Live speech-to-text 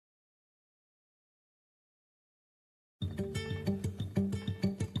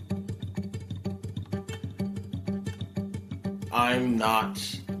I'm not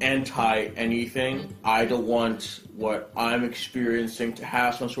anti-anything. I don't want what I'm experiencing to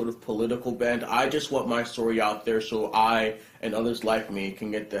have some sort of political bent. I just want my story out there so I and others like me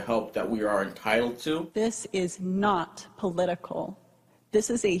can get the help that we are entitled to. This is not political. This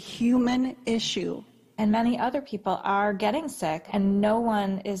is a human issue. And many other people are getting sick, and no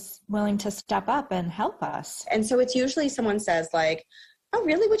one is willing to step up and help us. And so it's usually someone says like, oh,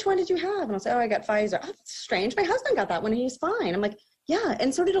 really? Which one did you have? And I'll say, oh, I got Pfizer. Oh, that's strange. My husband got that one and he's fine. I'm like, yeah,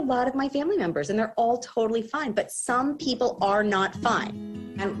 and so did a lot of my family members, and they're all totally fine. But some people are not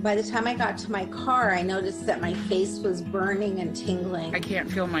fine. And by the time I got to my car, I noticed that my face was burning and tingling. I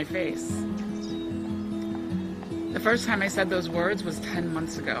can't feel my face. The first time I said those words was 10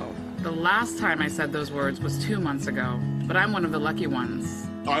 months ago. The last time I said those words was 2 months ago, but I'm one of the lucky ones.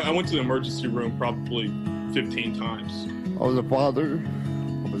 I went to the emergency room probably 15 times. I was a father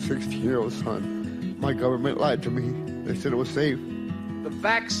of a 16-year-old son. My government lied to me. They said it was safe. The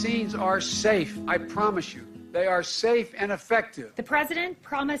vaccines are safe, I promise you. They are safe and effective. The president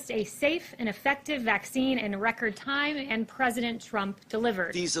promised a safe and effective vaccine in record time, and President Trump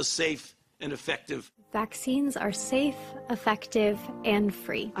delivered. These are safe and effective. Vaccines are safe, effective, and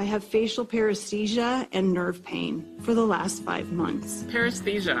free. I have facial paresthesia and nerve pain for the last 5 months.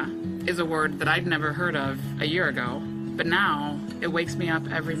 Paresthesia is a word that I'd never heard of a year ago, but now it wakes me up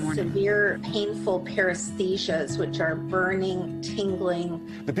every morning. Severe, painful paresthesias, which are burning,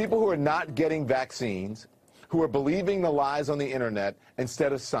 tingling. The people who are not getting vaccines, who are believing the lies on the internet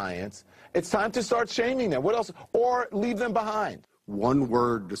instead of science, it's time to start shaming them. What else? Or leave them behind. One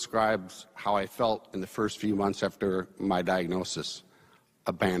word describes how I felt in the first few months after my diagnosis: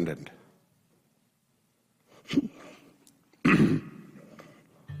 abandoned.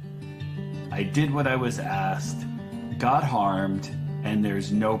 I did what I was asked, got harmed, and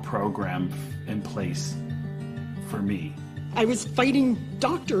there's no program in place for me. I was fighting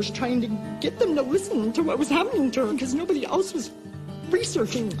doctors, trying to get them to listen to what was happening to her because nobody else was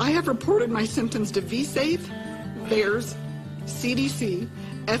researching. I have reported my symptoms to VSafe, VAERS, CDC,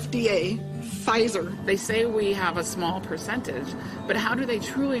 FDA, Pfizer. They say we have a small percentage, but how do they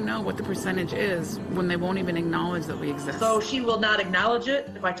truly know what the percentage is when they won't even acknowledge that we exist? So she will not acknowledge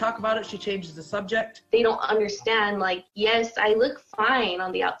it. If I talk about it, she changes the subject. They don't understand, like, yes, I look fine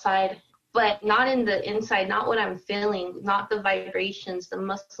on the outside, but not in the inside, not what I'm feeling, not the vibrations, the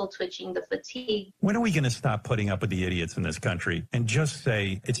muscle twitching, the fatigue. When are we going to stop putting up with the idiots in this country and just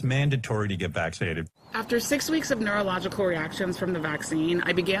say it's mandatory to get vaccinated? After 6 weeks of neurological reactions from the vaccine,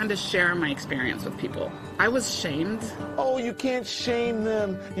 I began to share my experience with people. I was shamed. Oh, you can't shame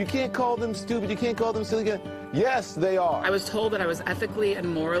them. You can't call them stupid. You can't call them silly. Yes, they are. I was told that I was ethically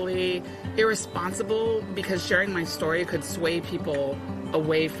and morally irresponsible because sharing my story could sway people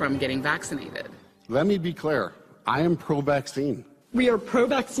away from getting vaccinated. Let me be clear. I am pro-vaccine. We are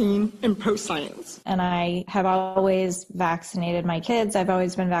pro-vaccine and pro-science. And I have always vaccinated my kids. I've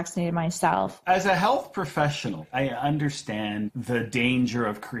always been vaccinated myself. As a health professional, I understand the danger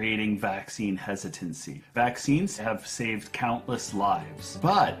of creating vaccine hesitancy. Vaccines have saved countless lives,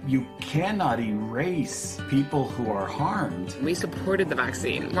 but you cannot erase people who are harmed. We supported the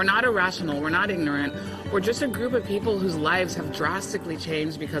vaccine. We're not irrational. We're not ignorant. We're just a group of people whose lives have drastically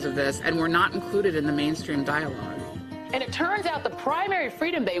changed because of this, and we're not included in the mainstream dialogue. And it turns out the primary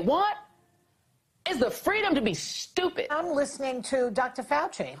freedom they want is the freedom to be stupid. I'm listening to Dr.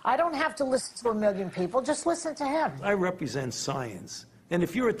 Fauci. I don't have to listen to a million people. Just listen to him. I represent science. And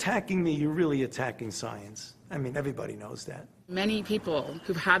if you're attacking me, you're really attacking science. I mean, everybody knows that. Many people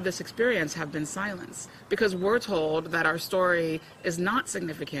who've had this experience have been silenced because we're told that our story is not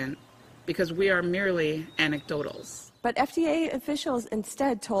significant because we are merely anecdotals. But FDA officials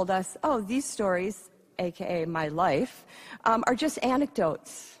instead told us, oh, these stories, aka my life, are just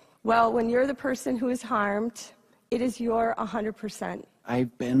anecdotes. Well, when you're the person who is harmed, it is your 100%.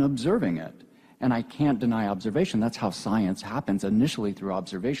 I've been observing it, and I can't deny observation. That's how science happens, initially through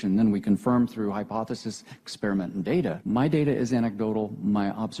observation, then we confirm through hypothesis, experiment, and data. My data is anecdotal,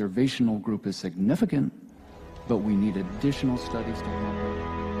 my observational group is significant, but we need additional studies to help.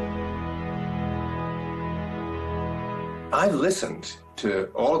 I've listened to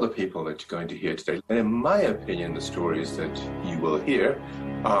all the people that you're going to hear today, and in my opinion, the stories that you will hear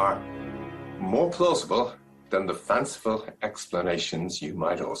are more plausible than the fanciful explanations you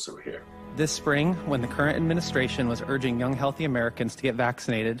might also hear. This spring, when the current administration was urging young, healthy Americans to get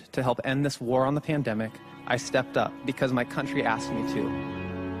vaccinated to help end this war on the pandemic, I stepped up because my country asked me to.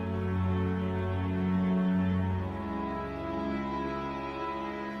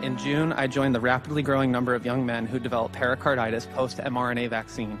 In June, I joined the rapidly growing number of young men who develop pericarditis post-mRNA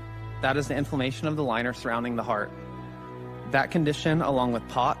vaccine. That is the inflammation of the liner surrounding the heart. That condition, along with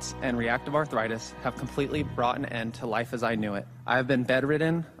POTS and reactive arthritis, have completely brought an end to life as I knew it. I have been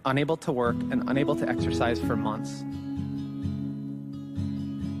bedridden, unable to work, and unable to exercise for months.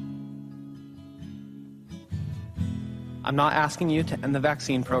 I'm not asking you to end the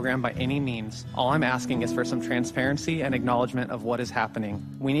vaccine program by any means. All I'm asking is for some transparency and acknowledgement of what is happening.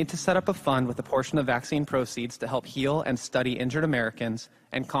 We need to set up a fund with a portion of vaccine proceeds to help heal and study injured Americans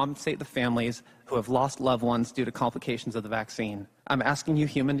and compensate the families who have lost loved ones due to complications of the vaccine. I'm asking you,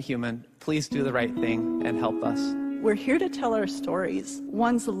 human to human, please do the right thing and help us. We're here to tell our stories,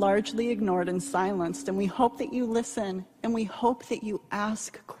 ones largely ignored and silenced, and we hope that you listen, and we hope that you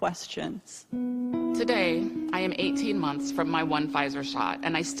ask questions. Today, I am 18 months from my 1 Pfizer shot,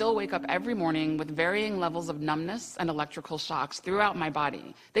 and I still wake up every morning with varying levels of numbness and electrical shocks throughout my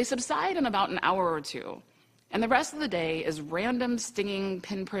body. They subside in about an hour or two, and the rest of the day is random stinging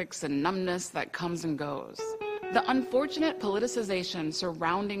pinpricks and numbness that comes and goes. The unfortunate politicization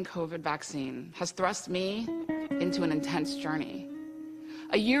surrounding COVID vaccine has thrust me into an intense journey.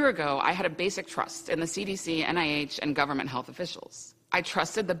 A year ago, I had a basic trust in the CDC, NIH, and government health officials. I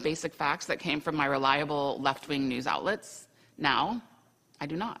trusted the basic facts that came from my reliable left-wing news outlets. Now, I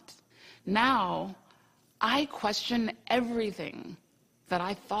do not. Now, I question everything that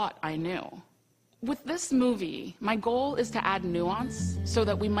I thought I knew. With this movie, my goal is to add nuance so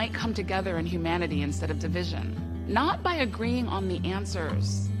that we might come together in humanity instead of division. Not by agreeing on the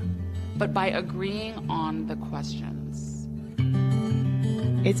answers, but by agreeing on the questions.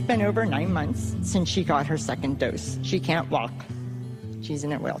 It's been over 9 months since she got her second dose. She can't walk. She's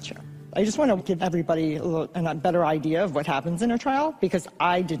in a wheelchair. I just want to give everybody a better idea of what happens in a trial, because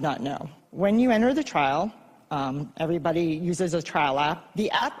I did not know. When you enter the trial, everybody uses a trial app.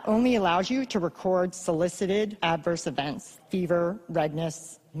 The app only allows you to record solicited adverse events, fever,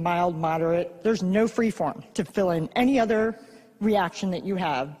 redness, mild, moderate. There's no free form to fill in any other reaction that you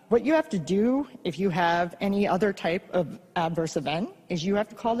have. What you have to do if you have any other type of adverse event is you have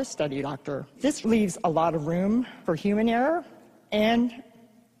to call the study doctor. This leaves a lot of room for human error and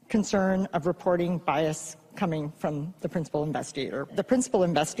concern of reporting bias coming from the principal investigator. The principal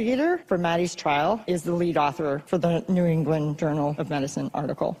investigator for Maddie's trial is the lead author for the New England Journal of Medicine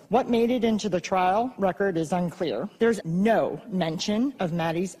article. What made it into the trial record is unclear. There's no mention of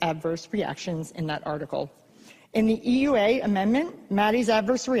Maddie's adverse reactions in that article. In the EUA amendment, Maddie's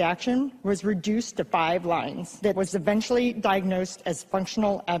adverse reaction was reduced to 5 lines that was eventually diagnosed as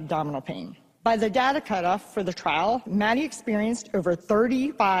functional abdominal pain. By the data cutoff for the trial, Maddie experienced over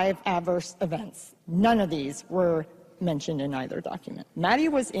 35 adverse events. None of these were mentioned in either document. Maddie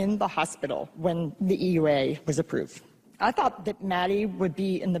was in the hospital when the EUA was approved. I thought that Maddie would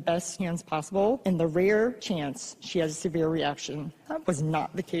be in the best hands possible in the rare chance she has a severe reaction. That was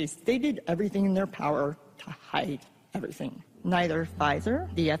not the case. They did everything in their power to hide everything. Neither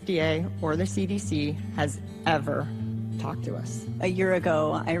Pfizer, the FDA, or the CDC has ever talked to us. A year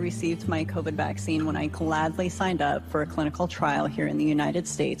ago, I received my COVID vaccine when I gladly signed up for a clinical trial here in the United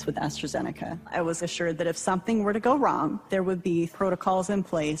States with AstraZeneca. I was assured that if something were to go wrong, there would be protocols in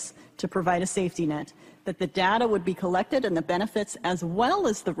place to provide a safety net, that the data would be collected and the benefits as well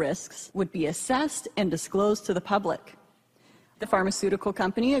as the risks would be assessed and disclosed to the public. The pharmaceutical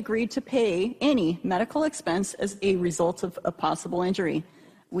company agreed to pay any medical expense as a result of a possible injury.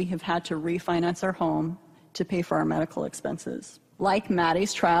 We have had to refinance our home to pay for our medical expenses. Like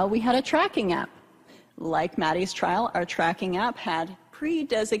Maddie's trial, we had a tracking app. Like Maddie's trial, our tracking app had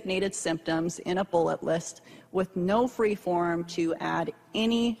pre-designated symptoms in a bullet list with no free form to add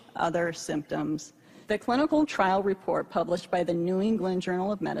any other symptoms. The clinical trial report published by the New England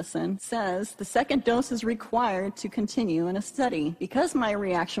Journal of Medicine says the second dose is required to continue in a study. Because my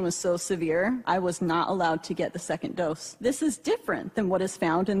reaction was so severe, I was not allowed to get the second dose. This is different than what is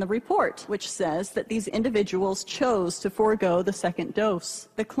found in the report, which says that these individuals chose to forego the second dose.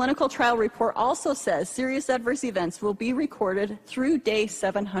 The clinical trial report also says serious adverse events will be recorded through day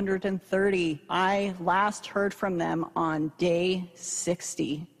 730. I last heard from them on day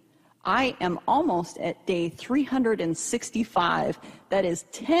 60. I am almost at day 365. That is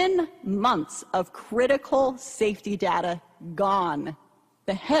 10 months of critical safety data gone.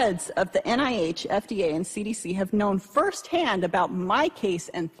 The heads of the NIH, FDA, and CDC have known firsthand about my case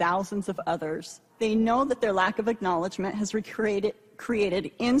and thousands of others. They know that their lack of acknowledgement has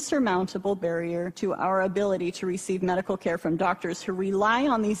created insurmountable barrier to our ability to receive medical care from doctors who rely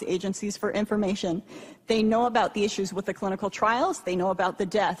on these agencies for information. They know about the issues with the clinical trials. They know about the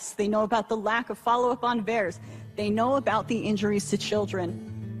deaths. They know about the lack of follow-up on VAERS. They know about the injuries to children.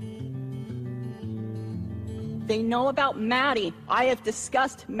 They know about Maddie. I have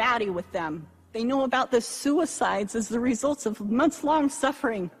discussed Maddie with them. They know about the suicides as the results of months-long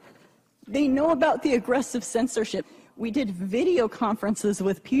suffering. They know about the aggressive censorship. We did video conferences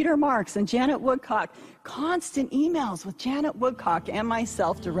with Peter Marks and Janet Woodcock, constant emails with Janet Woodcock and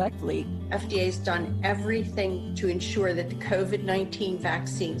myself directly. FDA's done everything to ensure that the COVID-19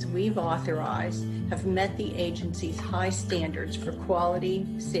 vaccines we've authorized have met the agency's high standards for quality,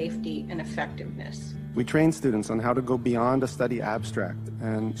 safety, and effectiveness. We train students on how to go beyond a study abstract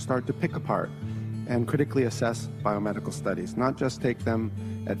and start to pick apart and critically assess biomedical studies, not just take them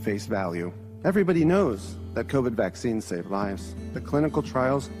at face value. Everybody knows that COVID vaccines save lives. The clinical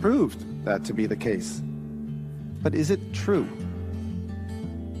trials proved that to be the case. But is it true?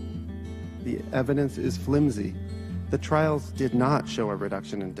 The evidence is flimsy. The trials did not show a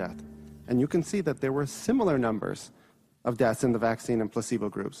reduction in death. And you can see that there were similar numbers of deaths in the vaccine and placebo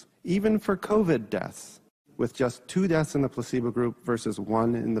groups, even for COVID deaths, with just 2 deaths in the placebo group versus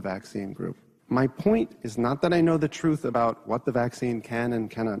 1 in the vaccine group. My point is not that I know the truth about what the vaccine can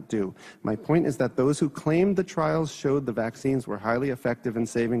and cannot do. My point is that those who claimed the trials showed the vaccines were highly effective in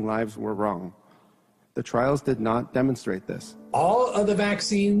saving lives were wrong. The trials did not demonstrate this. All of the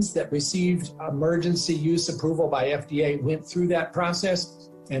vaccines that received emergency use approval by FDA went through that process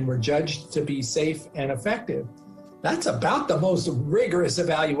and were judged to be safe and effective. That's about the most rigorous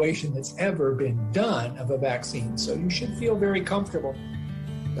evaluation that's ever been done of a vaccine, so you should feel very comfortable.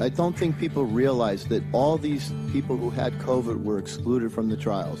 I don't think people realize that all these people who had COVID were excluded from the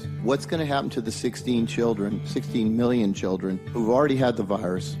trials. What's going to happen to the 16 million children who've already had the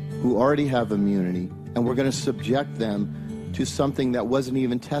virus, who already have immunity, and we're going to subject them to something that wasn't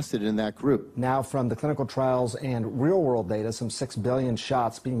even tested in that group? Now, from the clinical trials and real-world data, some 6 billion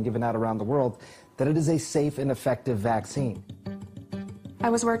shots being given out around the world, that it is a safe and effective vaccine. I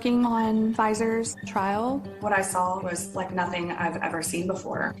was working on Pfizer's trial. What I saw was like nothing I've ever seen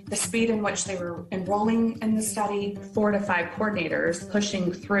before. The speed in which they were enrolling in the study, 4 to 5 coordinators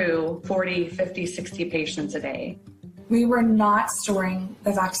pushing through 40, 50, 60 patients a day. We were not storing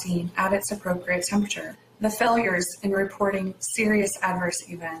the vaccine at its appropriate temperature. The failures in reporting serious adverse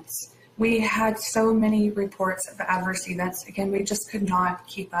events. We had so many reports of adverse events. Again, we just could not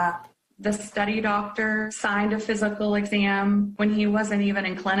keep up. The study doctor signed a physical exam when he wasn't even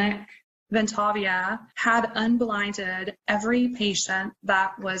in clinic. Ventavia had unblinded every patient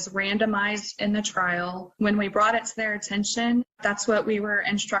that was randomized in the trial. When we brought it to their attention, that's what we were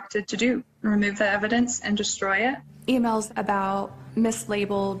instructed to do, remove the evidence and destroy it. Emails about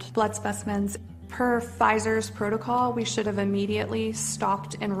mislabeled blood specimens. Per Pfizer's protocol, we should have immediately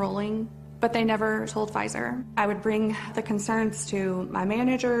stopped enrolling, but they never told Pfizer. I would bring the concerns to my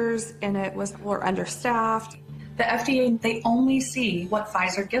managers, and we're understaffed. The FDA, they only see what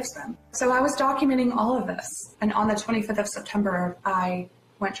Pfizer gives them. So I was documenting all of this. And on the 25th of September, I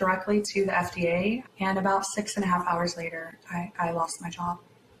went directly to the FDA, and about 6.5 hours later, I lost my job.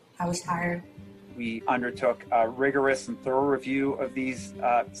 I was fired. We undertook a rigorous and thorough review of these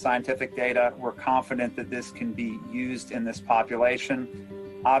scientific data. We're confident that this can be used in this population.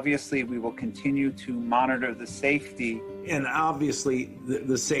 Obviously, we will continue to monitor the safety. And obviously,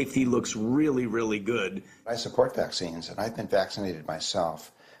 the safety looks really, really good. I support vaccines, and I've been vaccinated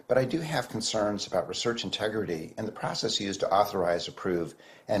myself. But I do have concerns about research integrity and the process used to authorize, approve,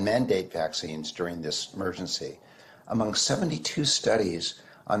 and mandate vaccines during this emergency. Among 72 studies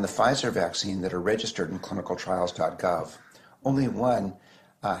on the Pfizer vaccine that are registered in clinicaltrials.gov, only 1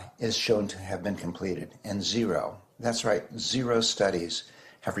 is shown to have been completed, and 0, that's right, 0 studies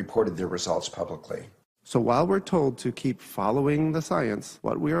have reported their results publicly. So while we're told to keep following the science,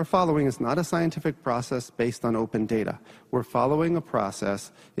 what we are following is not a scientific process based on open data. We're following a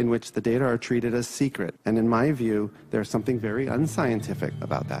process in which the data are treated as secret. And in my view, there's something very unscientific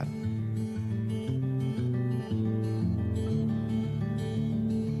about that.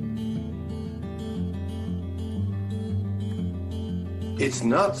 It's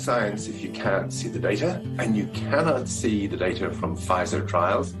not science if you can't see the data, and you cannot see the data from Pfizer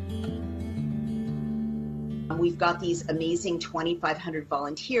trials. We've got these amazing 2,500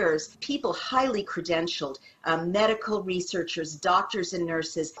 volunteers, people highly credentialed, medical researchers, doctors and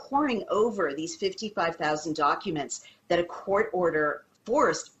nurses, poring over these 55,000 documents that a court order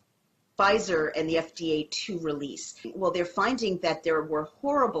forced Pfizer and the FDA to release. Well, they're finding that there were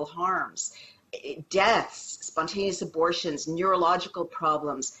horrible harms, deaths, spontaneous abortions, neurological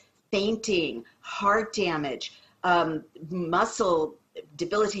problems, fainting, heart damage,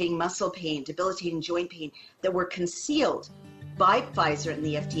 debilitating muscle pain, debilitating joint pain that were concealed by Pfizer and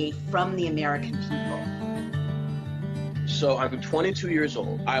the FDA from the American people. So I'm 22 years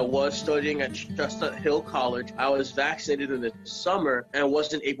old. I was studying at Chestnut Hill College. I was vaccinated in the summer and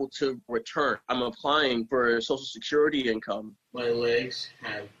wasn't able to return. I'm applying for Social Security income. My legs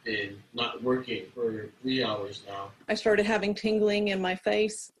have been not working for 3 hours now. I started having tingling in my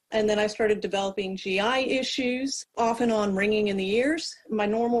face. And then I started developing GI issues, off and on ringing in the ears. My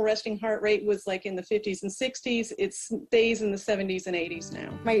normal resting heart rate was like in the 50s and 60s. It stays in the 70s and 80s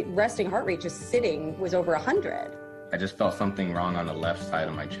now. My resting heart rate just sitting was over 100. I just felt something wrong on the left side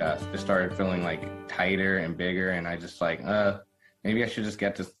of my chest. It started feeling like tighter and bigger, and I just like, maybe I should just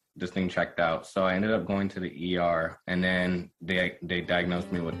get this thing checked out. So I ended up going to the ER, and then they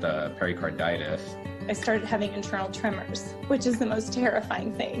diagnosed me with pericarditis. I started having internal tremors, which is the most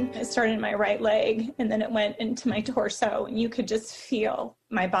terrifying thing. It started in my right leg, and then it went into my torso, and you could just feel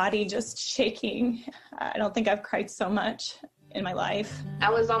my body just shaking. I don't think I've cried so much in my life. I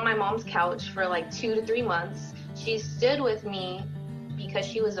was on my mom's couch for like 2 to 3 months. She stood with me because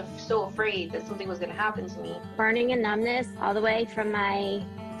she was so afraid that something was going to happen to me. Burning and numbness all the way from my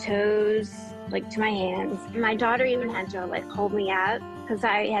toes, like to my hands. My daughter even had to like hold me up because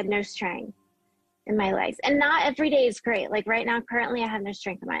I had no strength in my legs. And not every day is great. Like right now, currently I have no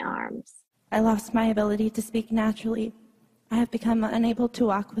strength in my arms. I lost my ability to speak naturally. I have become unable to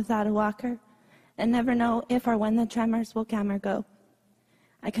walk without a walker and never know if or when the tremors will come or go.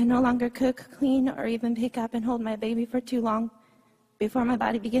 I can no longer cook, clean, or even pick up and hold my baby for too long before my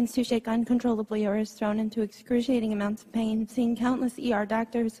body begins to shake uncontrollably or is thrown into excruciating amounts of pain. Seeing countless ER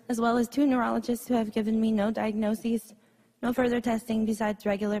doctors, as well as 2 neurologists who have given me no diagnoses, no further testing besides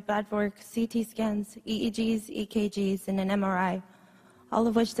regular blood work, CT scans, EEGs, EKGs, and an MRI, all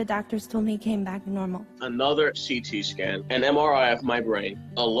of which the doctors told me came back normal. Another CT scan, an MRI of my brain,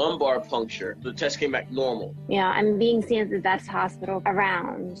 a lumbar puncture. The test came back normal. Yeah, I'm being seen at the best hospital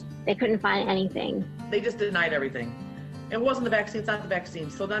around. They couldn't find anything. They just denied everything. It wasn't the vaccine, it's not the vaccine.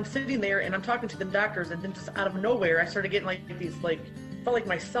 So then I'm sitting there and I'm talking to the doctors, and then just out of nowhere, I started getting like these, felt like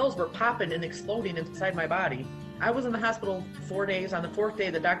my cells were popping and exploding inside my body. I was in the hospital 4 days. On the 4th day,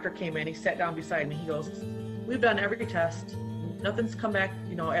 the doctor came in, he sat down beside me. He goes, "We've done every test. Nothing's come back,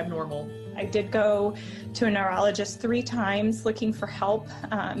 abnormal." I did go to a neurologist 3 times looking for help.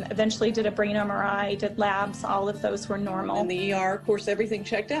 Eventually did a brain MRI, did labs, all of those were normal. In the ER, of course, everything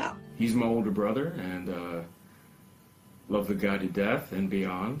checked out. He's my older brother, and love the guy to death and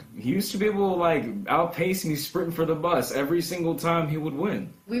beyond. He used to be able to outpace me sprinting for the bus every single time he would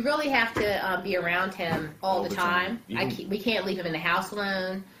win. We really have to be around him all the time. We can't leave him in the house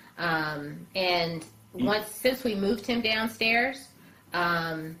alone. And since we moved him downstairs,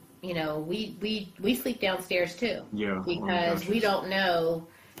 we sleep downstairs too. Yeah. Because we don't know,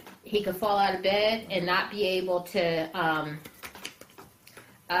 he could fall out of bed and not be able to,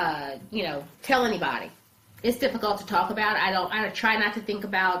 tell anybody. It's difficult to talk about. I try not to think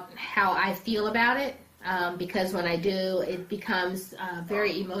about how I feel about it, because when I do, it becomes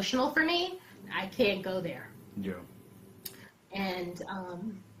very emotional for me. I can't go there. Yeah. And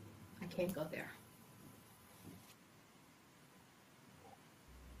I can't go there.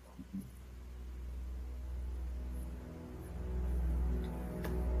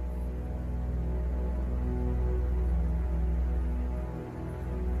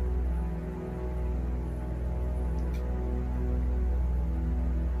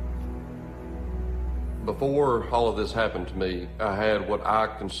 Before all of this happened to me, I had what I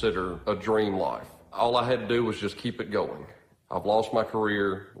consider a dream life. All I had to do was just keep it going. I've lost my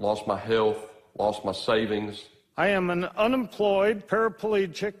career, lost my health, lost my savings. I am an unemployed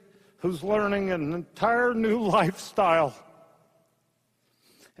paraplegic who's learning an entire new lifestyle.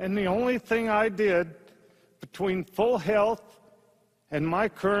 And the only thing I did between full health and my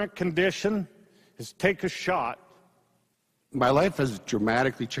current condition is take a shot. My life has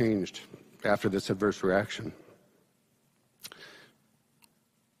dramatically changed after this adverse reaction.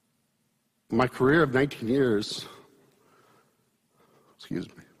 My career of 19 years,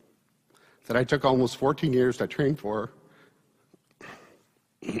 that I took almost 14 years to train for,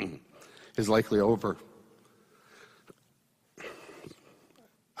 is likely over.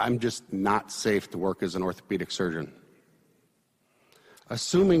 I'm just not safe to work as an orthopedic surgeon.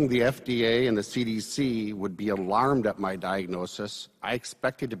 Assuming the FDA and the CDC would be alarmed at my diagnosis, I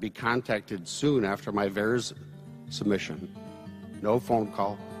expected to be contacted soon after my VAERS submission. No phone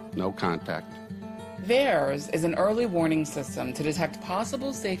call, no contact. VAERS is an early warning system to detect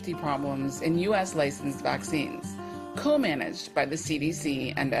possible safety problems in U.S. licensed vaccines, co-managed by the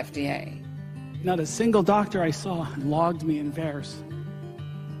CDC and FDA. Not a single doctor I saw logged me in VAERS.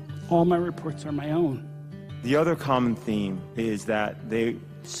 All my reports are my own. The other common theme is that they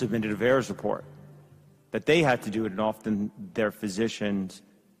submitted a VAERS report, that they had to do it, and often their physicians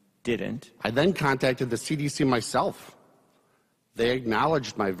didn't. I then contacted the CDC myself. They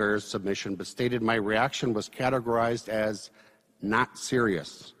acknowledged my VAERS submission, but stated my reaction was categorized as not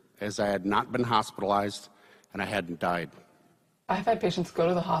serious, as I had not been hospitalized and I hadn't died. I've had patients go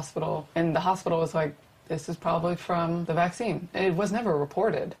to the hospital, and the hospital was like, this is probably from the vaccine. And it was never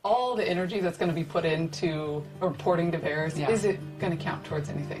reported. All the energy that's going to be put into reporting to VAERS, is it going to count towards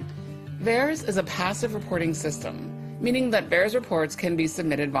anything? VAERS is a passive reporting system, meaning that VAERS reports can be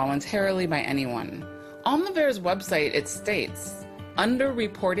submitted voluntarily by anyone. On the VAERS website, it states,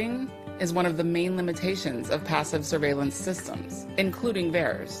 under-reporting is one of the main limitations of passive surveillance systems, including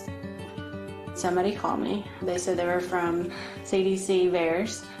VAERS. Somebody called me. They said they were from CDC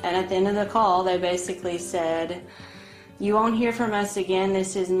VAERS, and at the end of the call, they basically said, you won't hear from us again.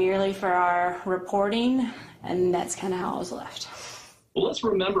 This is merely for our reporting, and that's kind of how I was left. Well, let's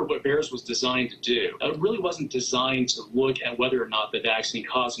remember what VAERS was designed to do. It really wasn't designed to look at whether or not the vaccine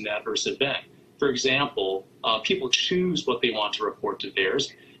caused an adverse event. For example, people choose what they want to report to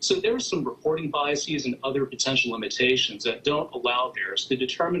VAERS. So there are some reporting biases and other potential limitations that don't allow VAERS to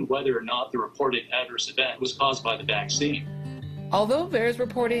determine whether or not the reported adverse event was caused by the vaccine. Although VAERS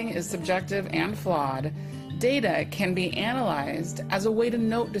reporting is subjective and flawed, data can be analyzed as a way to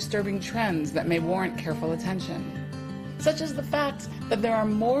note disturbing trends that may warrant careful attention, such as the fact that there are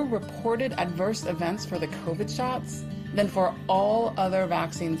more reported adverse events for the COVID shots than for all other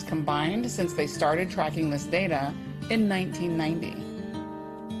vaccines combined since they started tracking this data in 1990.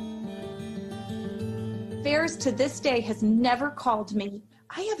 VAERS to this day has never called me.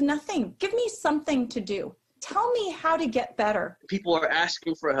 I have nothing. Give me something to do. Tell me how to get better. People are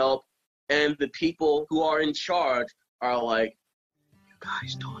asking for help, and the people who are in charge are like, you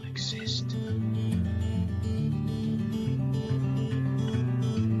guys don't exist.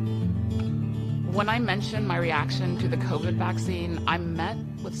 When I mention my reaction to the COVID vaccine, I'm met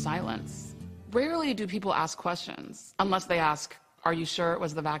with silence. Rarely do people ask questions, unless they ask, are you sure it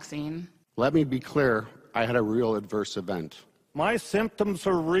was the vaccine? Let me be clear, I had a real adverse event. My symptoms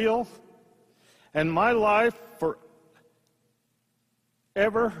are real, and my life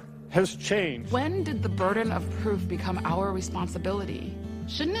forever has changed. When did the burden of proof become our responsibility?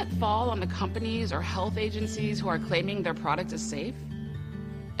 Shouldn't it fall on the companies or health agencies who are claiming their product is safe?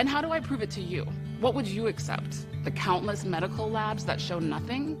 And how do I prove it to you? What would you accept? The countless medical labs that show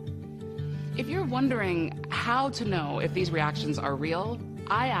nothing? If you're wondering how to know if these reactions are real,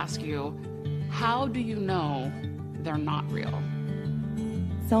 I ask you, how do you know they're not real?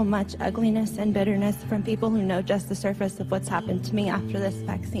 So much ugliness and bitterness from people who know just the surface of what's happened to me after this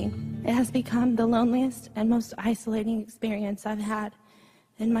vaccine. It has become the loneliest and most isolating experience I've had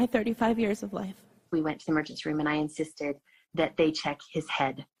in my 35 years of life. We went to the emergency room and I insisted that they check his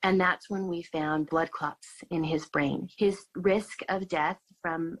head. And that's when we found blood clots in his brain. His risk of death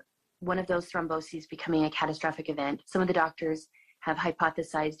from one of those thromboses becoming a catastrophic event, some of the doctors have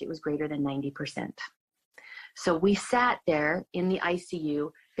hypothesized it was greater than 90%. So we sat there in the ICU,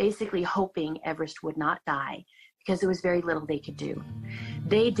 basically hoping Everest would not die because there was very little they could do.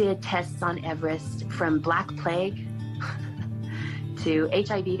 They did tests on Everest from Black Plague to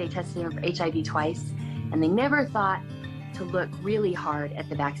HIV. They tested him for HIV twice, and they never thought to look really hard at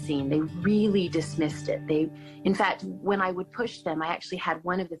the vaccine. They really dismissed it. In fact, when I would push them, I actually had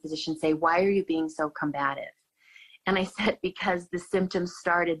one of the physicians say, "Why are you being so combative?" And I said, because the symptoms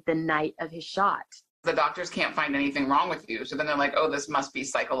started the night of his shot. The doctors can't find anything wrong with you, so then they're like, oh, this must be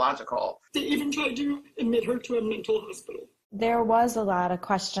psychological. They even tried to admit her to a mental hospital. There was a lot of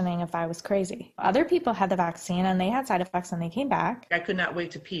questioning if I was crazy. Other people had the vaccine and they had side effects and they came back. I could not wait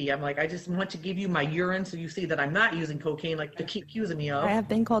to pee. I'm like, I just want to give you my urine so you see that I'm not using cocaine like to keep accusing me of. I have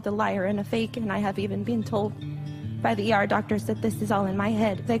been called a liar and a fake, and I have even been told by the ER doctors that this is all in my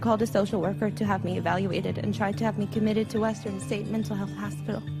head. They called a social worker to have me evaluated and tried to have me committed to Western State Mental Health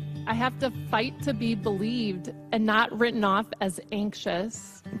Hospital. I have to fight to be believed and not written off as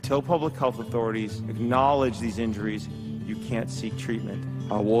anxious. Until public health authorities acknowledge these injuries, you can't seek treatment.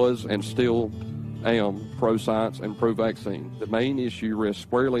 I was and still am pro-science and pro-vaccine. The main issue rests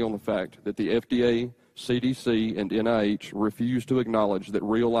squarely on the fact that the FDA, CDC, and NIH refuse to acknowledge that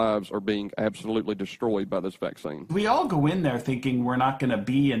real lives are being absolutely destroyed by this vaccine. We all go in there thinking we're not going to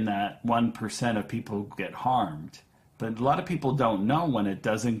be in that 1% of people who get harmed. But a lot of people don't know when it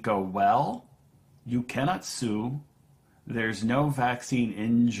doesn't go well, you cannot sue. There's no vaccine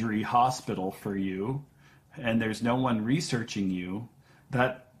injury hospital for you, and there's no one researching you.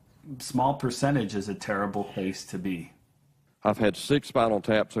 That small percentage is a terrible place to be. I've had 6 spinal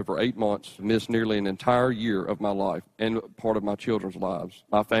taps over 8 months, missed nearly an entire year of my life and part of my children's lives.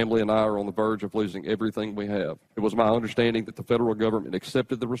 My family and I are on the verge of losing everything we have. It was my understanding that the federal government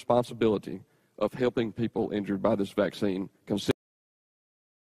accepted the responsibility of helping people injured by this vaccine.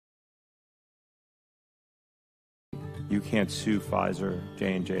 You can't sue Pfizer,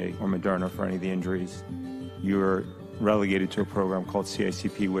 J&J, or Moderna for any of the injuries. You're relegated to a program called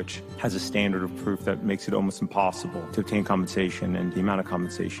CICP, which has a standard of proof that makes it almost impossible to obtain compensation, and the amount of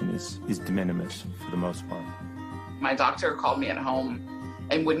compensation is de minimis for the most part. My doctor called me at home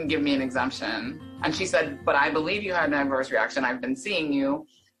and wouldn't give me an exemption. And she said, but I believe you had an adverse reaction. I've been seeing you,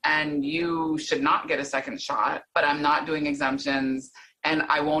 and you should not get a second shot, but I'm not doing exemptions. And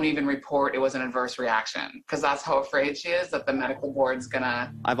I won't even report it was an adverse reaction, because that's how afraid she is that the medical board's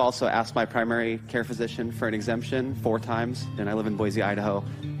gonna. I've also asked my primary care physician for an exemption 4 times, and I live in Boise, Idaho.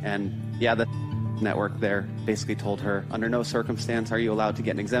 And yeah, the network there basically told her, under no circumstance are you allowed to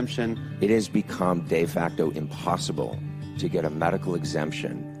get an exemption. It has become de facto impossible to get a medical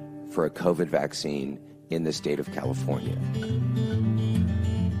exemption for a COVID vaccine in the state of California.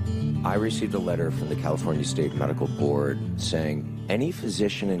 I received a letter from the California State Medical Board saying any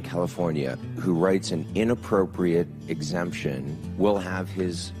physician in California who writes an inappropriate exemption will have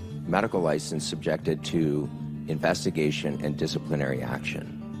his medical license subjected to investigation and disciplinary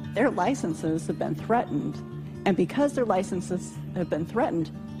action. Their licenses have been threatened, and because their licenses have been threatened,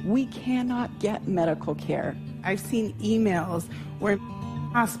 we cannot get medical care. I've seen emails where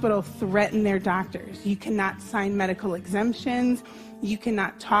hospitals threaten their doctors. You cannot sign medical exemptions. You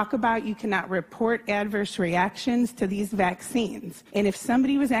cannot talk about, you cannot report adverse reactions to these vaccines. And if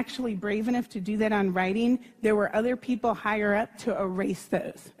somebody was actually brave enough to do that on writing, there were other people higher up to erase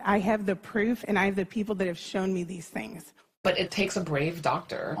those. I have the proof, and I have the people that have shown me these things. But it takes a brave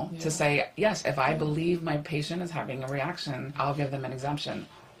doctor to say, yes, if I believe my patient is having a reaction, I'll give them an exemption.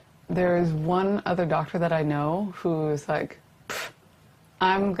 There is one other doctor that I know who's like,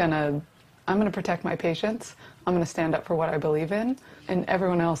 I'm gonna protect my patients. I'm going to stand up for what I believe in, and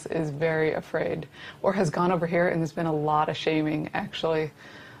everyone else is very afraid, or has gone over here, and there's been a lot of shaming, actually.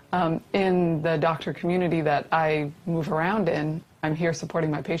 In the doctor community that I move around in, I'm here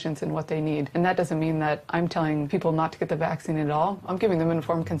supporting my patients in what they need, and that doesn't mean that I'm telling people not to get the vaccine at all. I'm giving them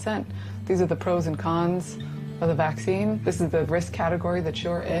informed consent. These are the pros and cons of the vaccine. This is the risk category that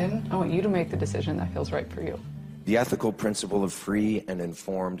you're in. I want you to make the decision that feels right for you. The ethical principle of free and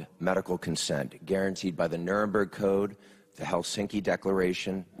informed medical consent, guaranteed by the Nuremberg Code, the Helsinki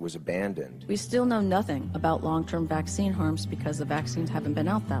Declaration, was abandoned. We still know nothing about long-term vaccine harms because the vaccines haven't been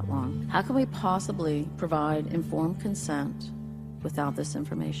out that long. How can we possibly provide informed consent without this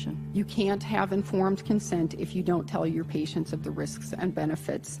information? You can't have informed consent if you don't tell your patients of the risks and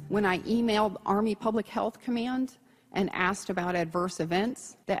benefits. When I emailed Army Public Health Command and asked about adverse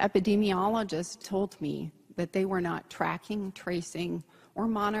events, the epidemiologist told me that they were not tracking, tracing, or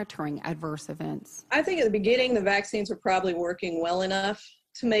monitoring adverse events. I think at the beginning, the vaccines were probably working well enough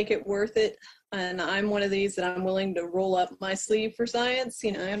to make it worth it. And I'm one of these that I'm willing to roll up my sleeve for science.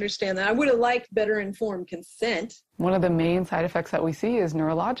 You know, I understand that. I would have liked better informed consent. One of the main side effects that we see is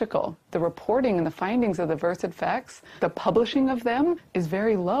neurological. The reporting and the findings of the adverse effects, the publishing of them is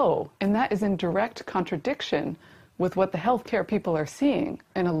very low. And that is in direct contradiction with what the healthcare people are seeing.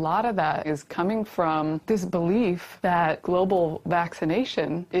 And a lot of that is coming from this belief that global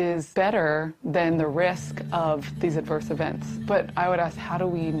vaccination is better than the risk of these adverse events. But I would ask, how do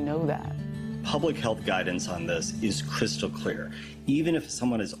we know that? Public health guidance on this is crystal clear. Even if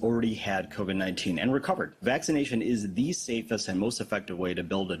someone has already had COVID-19 and recovered, vaccination is the safest and most effective way to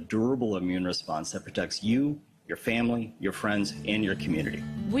build a durable immune response that protects you, your family, your friends, and your community.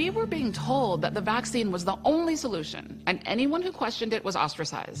 We were being told that the vaccine was the only solution, and anyone who questioned it was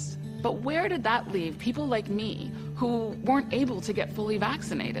ostracized. But where did that leave people like me who weren't able to get fully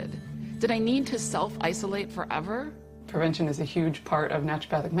vaccinated? Did I need to self-isolate forever? Prevention is a huge part of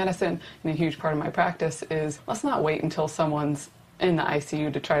naturopathic medicine, and a huge part of my practice is, let's not wait until someone's in the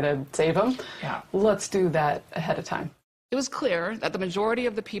ICU to try to save them. Yeah. Let's do that ahead of time. It was clear that the majority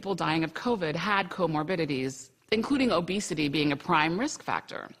of the people dying of COVID had comorbidities, including obesity being a prime risk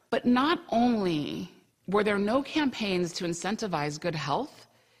factor. But not only were there no campaigns to incentivize good health,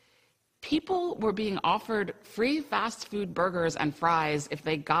 people were being offered free fast food burgers and fries if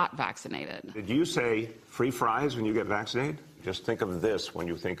they got vaccinated. Did you say free fries when you get vaccinated? Just think of this when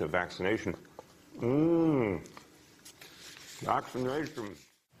you think of vaccination. Vaccination.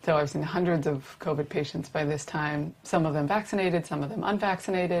 So I've seen hundreds of COVID patients by this time, some of them vaccinated, some of them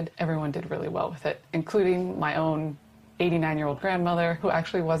unvaccinated. Everyone did really well with it, including my own 89-year-old grandmother who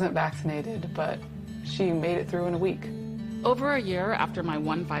actually wasn't vaccinated, but she made it through in a week. Over a year after my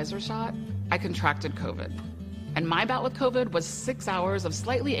one Pfizer shot, I contracted COVID. And my bout with COVID was 6 hours of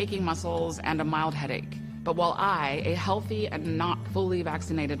slightly aching muscles and a mild headache. But while I, a healthy and not fully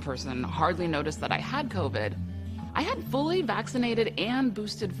vaccinated person, hardly noticed that I had COVID, I had fully vaccinated and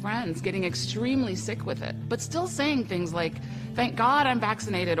boosted friends getting extremely sick with it, but still saying things like, "Thank God I'm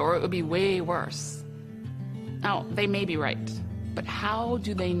vaccinated, or it would be way worse." Now, they may be right, but how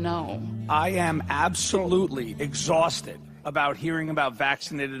do they know? I am absolutely exhausted about hearing about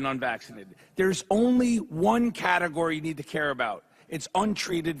vaccinated and unvaccinated. There's only one category you need to care about. It's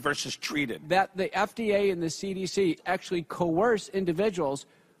untreated versus treated. That the FDA and the CDC actually coerce individuals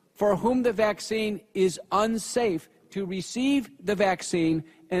for whom the vaccine is unsafe to receive the vaccine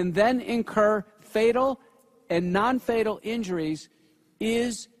and then incur fatal and non-fatal injuries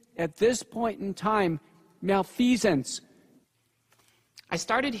is, at this point in time, malfeasance. I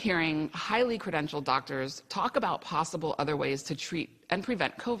started hearing highly credentialed doctors talk about possible other ways to treat and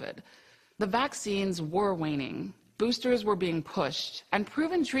prevent COVID. The vaccines were waning, boosters were being pushed, and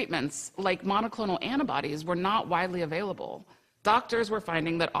proven treatments like monoclonal antibodies were not widely available. Doctors were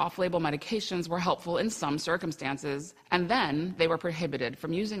finding that off-label medications were helpful in some circumstances, and then they were prohibited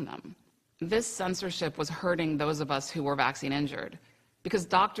from using them. This censorship was hurting those of us who were vaccine injured, because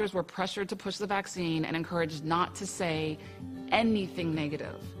doctors were pressured to push the vaccine and encouraged not to say anything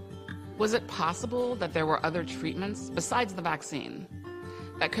negative. Was it possible that there were other treatments besides the vaccine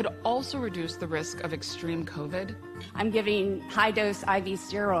that could also reduce the risk of extreme COVID? I'm giving high-dose IV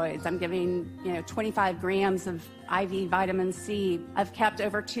steroids. I'm giving, 25 grams of IV vitamin C. I've kept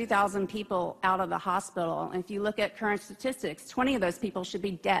over 2,000 people out of the hospital. And if you look at current statistics, 20 of those people should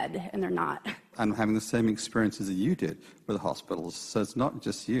be dead, and they're not. I'm having the same experiences that you did with the hospitals. So it's not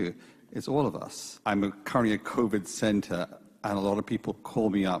just you, it's all of us. I'm currently a COVID center, and a lot of people call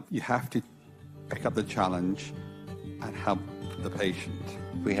me up. You have to pick up the challenge and help the patient.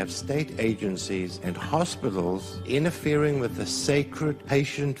 We have state agencies and hospitals interfering with the sacred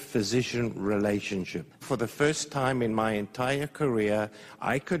patient-physician relationship. For the first time in my entire career,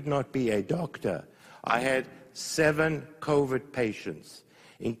 I could not be a doctor. I had 7 COVID patients,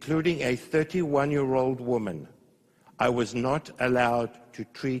 including a 31-year-old woman. I was not allowed to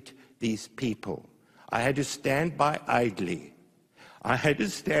treat these people. I had to stand by idly. I had to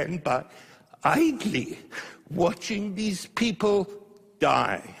stand by idly watching these people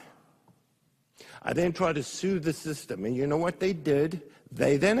die. I then tried to sue the system, and you know what they did?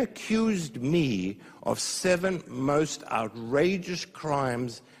 They then accused me of 7 most outrageous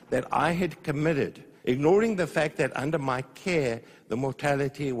crimes that I had committed, ignoring the fact that under my care, the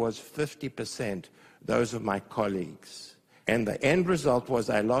mortality was 50% those of my colleagues. And the end result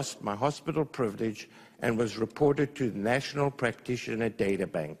was I lost my hospital privilege and was reported to the National Practitioner Data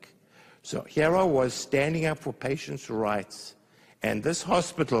Bank. So here I was standing up for patients' rights, and this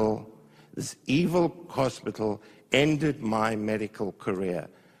hospital, this evil hospital, ended my medical career.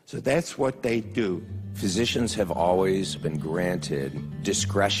 So that's what they do. Physicians have always been granted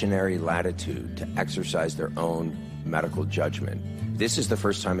discretionary latitude to exercise their own medical judgment. This is the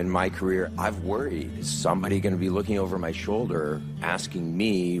first time in my career I've worried. Is somebody going to be looking over my shoulder asking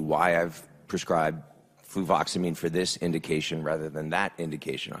me why I've prescribed fluvoxamine for this indication rather than that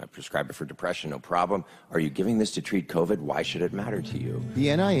indication? I prescribe it for depression, no problem. Are you giving this to treat COVID? Why should it matter to you? The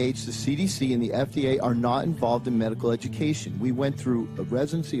NIH, the CDC, and the FDA are not involved in medical education. We went through a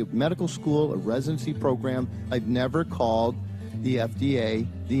residency, a medical school, a residency program. I've never called the FDA,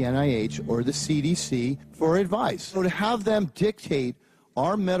 the NIH, or the CDC for advice. So to have them dictate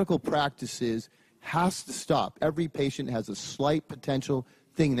our medical practices has to stop. Every patient has a slight potential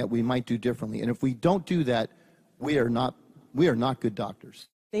thing that we might do differently. And if we don't do that, we are not good doctors.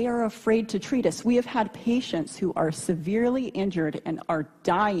 They are afraid to treat us. We have had patients who are severely injured and are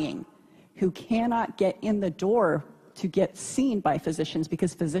dying, who cannot get in the door to get seen by physicians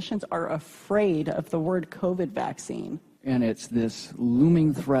because physicians are afraid of the word COVID vaccine. And it's this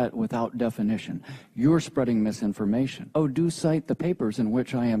looming threat without definition. You're spreading misinformation. Oh, do cite the papers in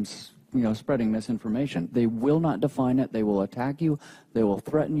which I am spreading misinformation. They will not define it. They will attack you. They will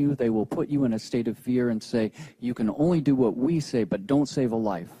threaten you. They will put you in a state of fear and say, you can only do what we say, but don't save a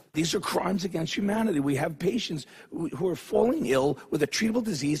life. These are crimes against humanity. We have patients who are falling ill with a treatable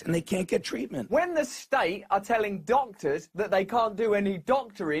disease and they can't get treatment. When the state are telling doctors that they can't do any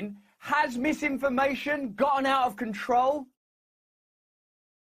doctoring, has misinformation gotten out of control?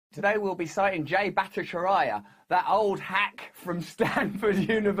 Today we'll be citing Jay Bhattacharya, that old hack from Stanford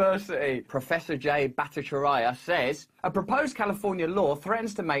University. Professor Jay Bhattacharya says, a proposed California law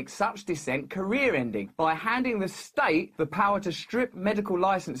threatens to make such dissent career-ending by handing the state the power to strip medical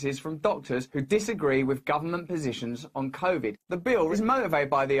licenses from doctors who disagree with government positions on COVID. The bill is motivated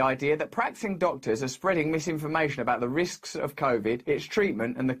by the idea that practicing doctors are spreading misinformation about the risks of COVID, its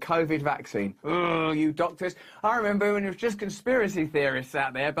treatment, and the COVID vaccine. Ugh, you doctors. I remember when it was just conspiracy theorists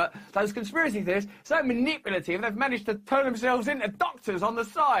out there, but those conspiracy theorists, so manipulative, they've managed to turn themselves into doctors on the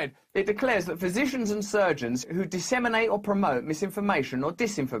side. It declares that physicians and surgeons who disseminate or promote misinformation or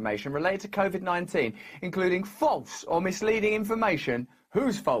disinformation related to COVID-19, including false or misleading information.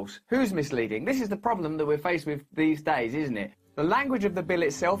 Who's false? Who's misleading? This is the problem that we're faced with these days, isn't it? The language of the bill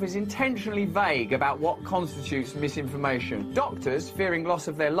itself is intentionally vague about what constitutes misinformation. Doctors, fearing loss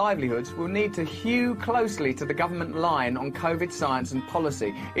of their livelihoods, will need to hew closely to the government line on COVID science and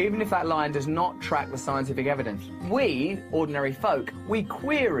policy, even if that line does not track the scientific evidence. We, ordinary folk, we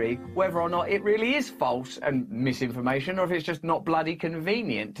query whether or not it really is false and misinformation, or if it's just not bloody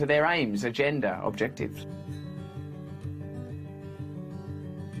convenient to their aims, agenda, objectives.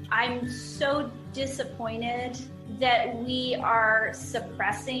 I'm so disappointed that we are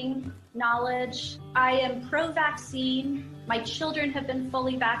suppressing knowledge. I am pro-vaccine. My children have been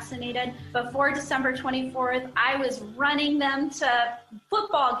fully vaccinated. Before December 24th, I was running them to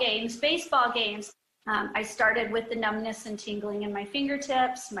football games, baseball games. I started with the numbness and tingling in my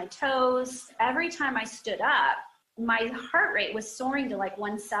fingertips, my toes. Every time I stood up, my heart rate was soaring to like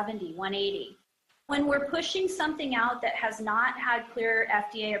 170, 180. When we're pushing something out that has not had clear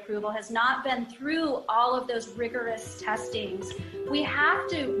FDA approval, has not been through all of those rigorous testings, we have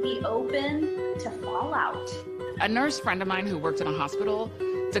to be open to fallout. A nurse friend of mine who worked in a hospital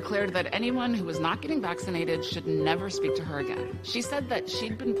declared that anyone who was not getting vaccinated should never speak to her again. She said that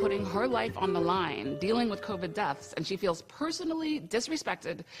she'd been putting her life on the line dealing with COVID deaths, and she feels personally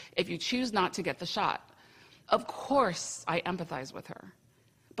disrespected if you choose not to get the shot. Of course, I empathize with her.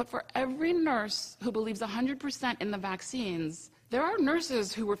 But for every nurse who believes 100% in the vaccines, there are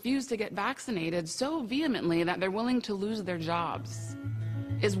nurses who refuse to get vaccinated so vehemently that they're willing to lose their jobs.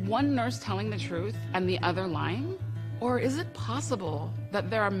 Is one nurse telling the truth and the other lying? Or is it possible that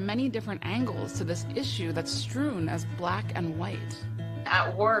there are many different angles to this issue that's strewn as black and white?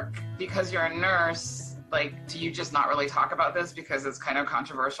 At work, because you're a nurse, like, do you just not really talk about this because it's kind of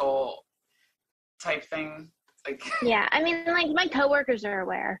controversial type thing? Like, yeah, I mean, like, my coworkers are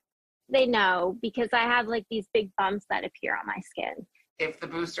aware. They know because I have like these big bumps that appear on my skin. If the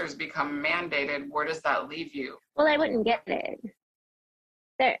boosters become mandated, where does that leave you? Well, I wouldn't get it.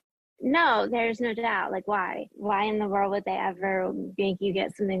 No, there's no doubt. Like, why? Why in the world would they ever make you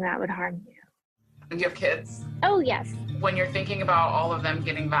get something that would harm you? And do you have kids? Oh, yes. When you're thinking about all of them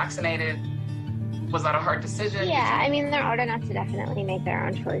getting vaccinated, was that a hard decision? Yeah, I mean, they're old enough to definitely make their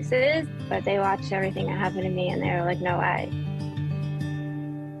own choices, but they watched everything that happened to me and they were like, no way.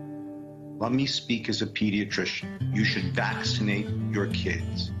 Let me speak as a pediatrician. You should vaccinate your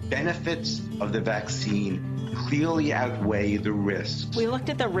kids. Benefits of the vaccine clearly outweigh the risks. We looked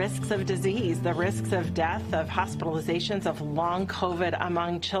at the risks of disease, the risks of death, of hospitalizations, of long COVID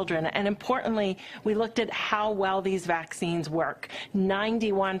among children. And importantly, we looked at how well these vaccines work.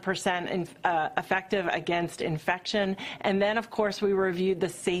 91% effective against infection. And then, of course, we reviewed the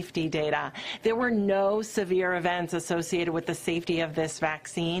safety data. There were no severe events associated with the safety of this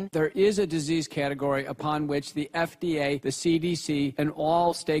vaccine. There is a disease category upon which the FDA, the CDC, and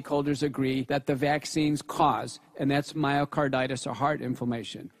all stakeholders agree that the vaccines cause, and that's myocarditis or heart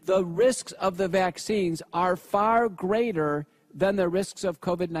inflammation. The risks of the vaccines are far greater than the risks of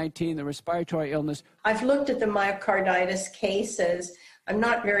COVID-19, the respiratory illness. I've looked at the myocarditis cases. I'm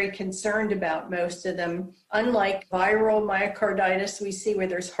not very concerned about most of them. Unlike viral myocarditis we see where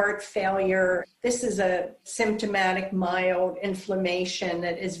there's heart failure, this is a symptomatic mild inflammation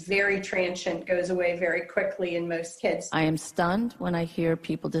that is very transient, goes away very quickly in most kids. I am stunned when I hear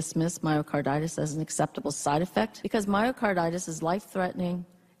people dismiss myocarditis as an acceptable side effect because myocarditis is life-threatening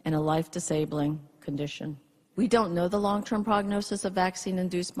and a life-disabling condition. We don't know the long-term prognosis of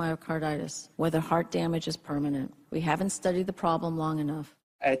vaccine-induced myocarditis, whether heart damage is permanent. We haven't studied the problem long enough.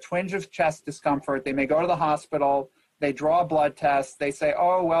 A twinge of chest discomfort, they may go to the hospital, they draw a blood test, they say,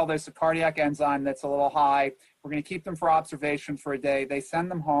 oh, well, there's a cardiac enzyme that's a little high. We're going to keep them for observation for a day. They send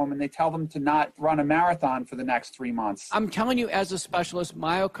them home and they tell them to not run a marathon for the next 3 months. I'm telling you as a specialist,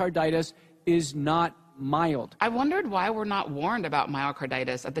 myocarditis is not mild. I wondered why we're not warned about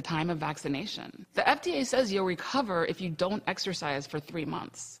myocarditis at the time of vaccination. The FDA says you'll recover if you don't exercise for 3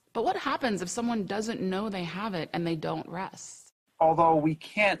 months. But what happens if someone doesn't know they have it and they don't rest? although we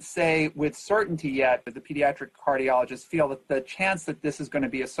can't say with certainty yet, the pediatric cardiologists feel that the chance that this is going to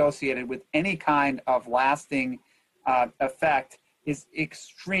be associated with any kind of lasting effect is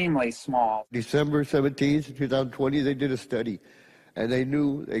extremely small. December 17th, 2020, they did a study, and they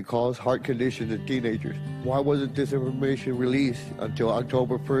knew they caused heart conditions in teenagers. Why wasn't this information released until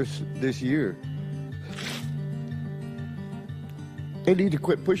October 1st this year? They need to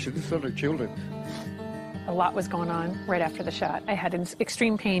quit pushing this on their children. A lot was going on right after the shot. I had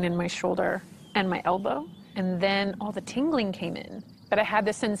extreme pain in my shoulder and my elbow, and then all the tingling came in. But I had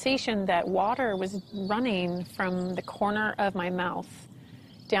the sensation that water was running from the corner of my mouth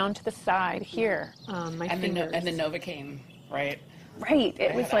down to the side here, my fingers. And the Novocaine, right? Right.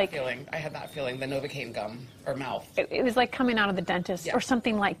 It was like I had that feeling, the Novocaine gum or mouth. It was like coming out of the dentist or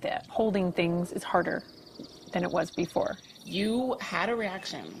something like that. Holding things is harder than it was before. You had a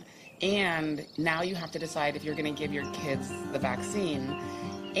reaction, and now you have to decide if you're going to give your kids the vaccine,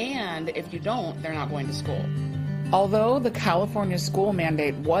 and if you don't, they're not going to school. Although the California school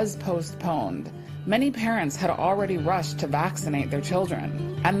mandate was postponed, many parents had already rushed to vaccinate their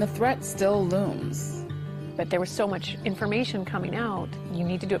children, and the threat still looms. But there was so much information coming out. You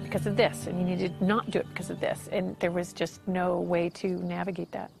need to do it because of this, and you need to not do it because of this, and there was just no way to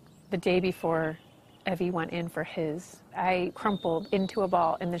navigate that. The day before Evie went in for his, I crumpled into a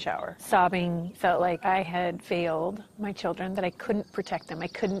ball in the shower, sobbing. Felt like I had failed my children, that I couldn't protect them. I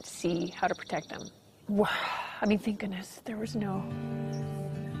couldn't see how to protect them. I mean, thank goodness there was no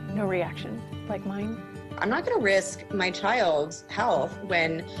reaction like mine. I'm not going to risk my child's health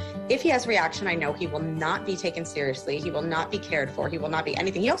when, if he has a reaction, I know he will not be taken seriously. He will not be cared for. He will not be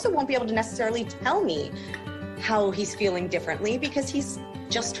anything. He also won't be able to necessarily tell me how he's feeling differently because he's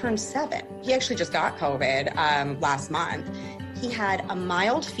just turned 7. He actually just got COVID last month. He had a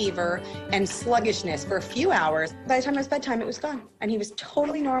mild fever and sluggishness for a few hours. By the time it was bedtime, it was gone, and he was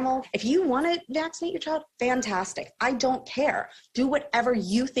totally normal. If you want to vaccinate your child, fantastic. I don't care. Do whatever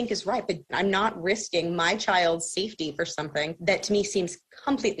you think is right, but I'm not risking my child's safety for something that to me seems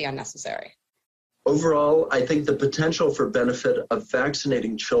completely unnecessary. Overall, I think the potential for benefit of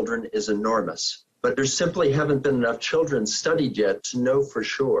vaccinating children is enormous, but there simply haven't been enough children studied yet to know for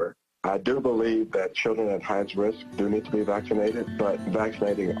sure. I do believe that children at highest risk do need to be vaccinated, but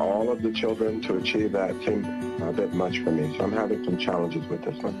vaccinating all of the children to achieve that seemed a bit much for me. So I'm having some challenges with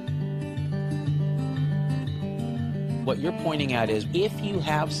this one. What you're pointing at is if you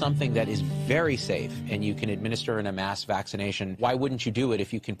have something that is very safe and you can administer in a mass vaccination, why wouldn't you do it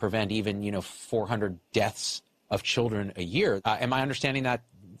if you can prevent even, 400 deaths of children a year? Am I understanding that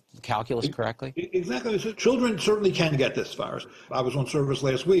calculus correctly? Exactly. So children certainly can get this virus. I was on service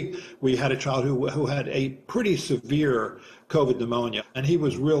last week. We had a child who had a pretty severe COVID pneumonia, and he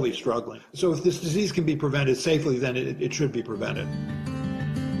was really struggling. So if this disease can be prevented safely, then it should be prevented.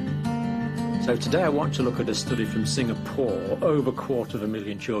 So today I want to look at a study from Singapore, over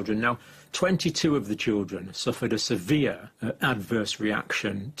 250,000 children. Now, 22 of the children suffered a severe adverse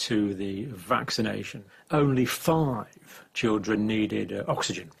reaction to the vaccination. Only 5 children needed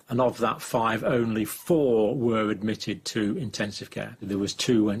oxygen, and of that 5, only 4 were admitted to intensive care. There was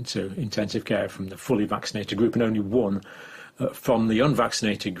 2 went to intensive care from the fully vaccinated group, and only 1 from the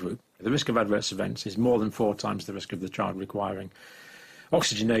unvaccinated group. The risk of adverse events is more than 4 times the risk of the child requiring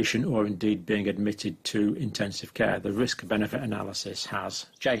oxygenation or indeed being admitted to intensive care. The risk-benefit analysis has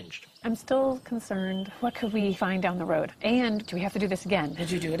changed. I'm still concerned. What could we find down the road? And do we have to do this again? Did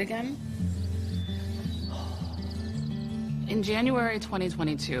you do it again? In January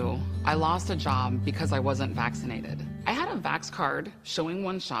 2022, I lost a job because I wasn't vaccinated. I had a Vax card showing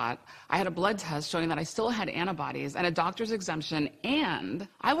 1 shot, I had a blood test showing that I still had antibodies and a doctor's exemption, and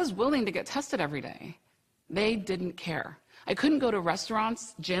I was willing to get tested every day. They didn't care. I couldn't go to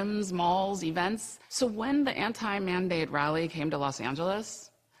restaurants, gyms, malls, events. So when the anti-mandate rally came to Los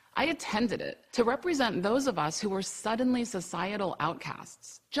Angeles, I attended it to represent those of us who were suddenly societal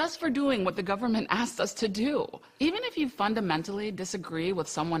outcasts, just for doing what the government asked us to do. Even if you fundamentally disagree with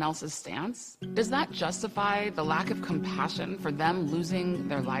someone else's stance, does that justify the lack of compassion for them losing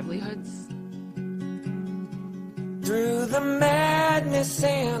their livelihoods? Through the madness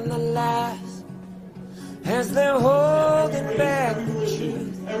and the lies, as they're holding back the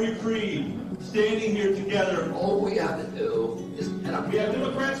truth. Every creed, standing here together. All we have to do is get up. We have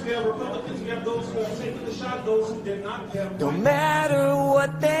Democrats, we have Republicans, we have those who have taken the shot, those who did not have. No matter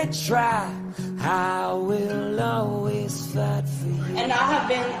what they try, I will always fight for you. And I have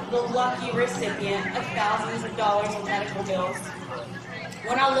been the lucky recipient of thousands of dollars in medical bills.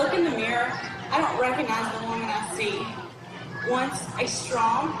 When I look in the mirror, I don't recognize the woman I see. Once a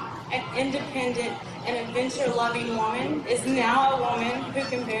strong and independent an adventure-loving woman is now a woman who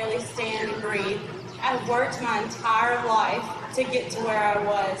can barely stand and breathe. I've worked my entire life to get to where I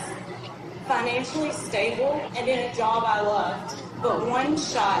was, financially stable and in a job I loved. But one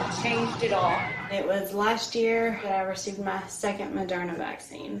shot changed it all. It was last year that I received my second Moderna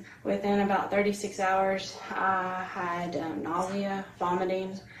vaccine. Within about 36 hours, I had nausea,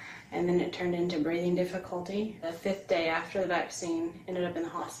 vomiting, and then it turned into breathing difficulty. The 5th day after the vaccine, ended up in the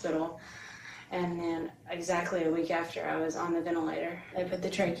hospital. And then exactly a week after, I was on the ventilator. They put the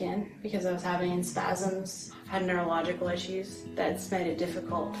trach in because I was having spasms. I've had neurological issues that's made it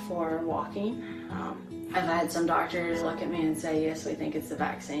difficult for walking. I've had some doctors look at me and say, yes, we think it's the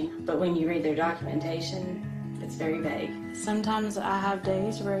vaccine. But when you read their documentation, it's very vague. Sometimes I have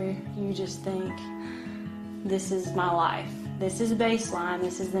days where you just think, this is my life. This is baseline.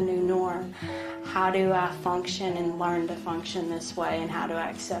 This is the new norm. How do I function and learn to function this way, and how do I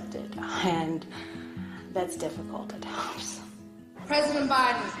accept it? And that's difficult at times. President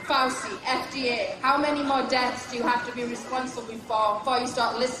Biden, Fauci, FDA, how many more deaths do you have to be responsible for before you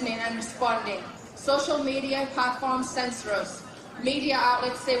start listening and responding? Social media platforms censor us. Media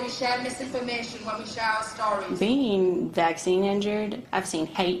outlets say we share misinformation when we share our stories. Being vaccine injured, I've seen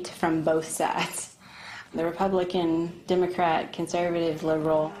hate from both sides. The Republican, Democrat, conservative,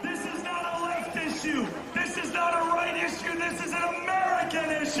 liberal. This is not a left issue. This is not a right issue. This is an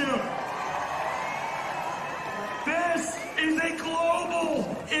American issue. This is a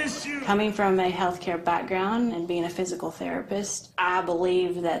global issue. Coming from a healthcare background and being a physical therapist, I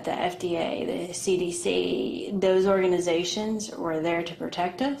believe that the FDA, the CDC, those organizations were there to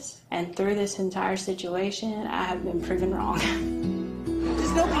protect us. And through this entire situation, I have been proven wrong.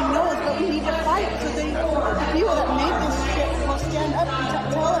 Because nobody knows, but we need to fight. So the people that made this shit will stand up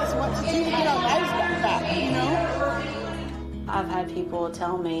and tell us what to do to get our lives back, you know? I've had people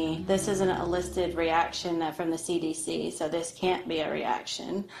tell me this isn't a listed reaction from the CDC, so this can't be a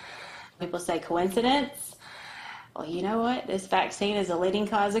reaction. People say coincidence. Well, you know what? This vaccine is a leading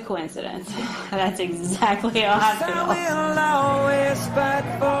cause of coincidence. That's exactly how I feel. I will always fight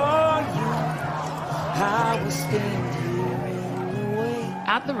for you. I will stand here in the way.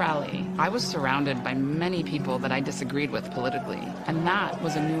 At the rally, I was surrounded by many people that I disagreed with politically, and that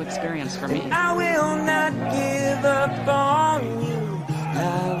was a new experience for me. I will not give up on you.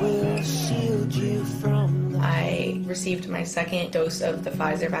 I will shield you from I received my second dose of the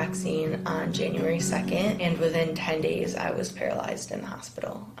Pfizer vaccine on January 2nd, and within 10 days I was paralyzed in the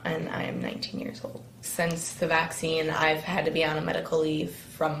hospital, and I am 19 years old. Since the vaccine, I've had to be on a medical leave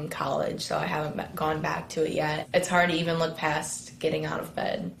from college, so I haven't gone back to it yet. It's hard to even look past getting out of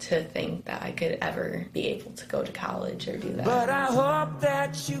bed to think that I could ever be able to go to college or do that. But I hope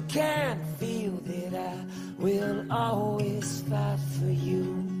that you can feel that I will always fight for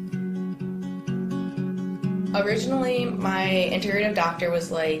you. Originally, my integrative doctor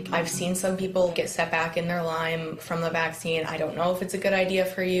was like, I've seen some people get set back in their Lyme from the vaccine. I don't know if it's a good idea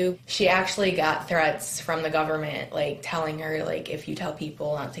for you. She actually got threats from the government, like telling her, like, if you tell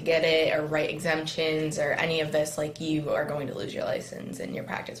people not to get it or write exemptions or any of this, like, you are going to lose your license and your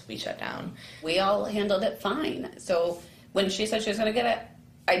practice will be shut down. We all handled it fine. So when she said she was going to get it,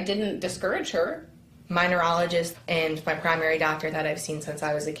 I didn't discourage her. My neurologist and my primary doctor that I've seen since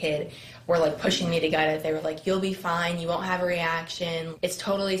I was a kid were like pushing me to get it. They were like, you'll be fine, you won't have a reaction, it's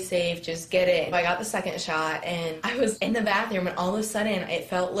totally safe, just get it. I got the second shot and I was in the bathroom and all of a sudden it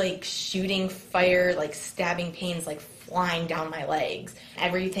felt like shooting fire, like stabbing pains, like flying down my legs.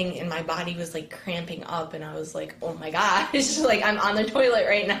 Everything in my body was like cramping up and I was like, oh my gosh, like I'm on the toilet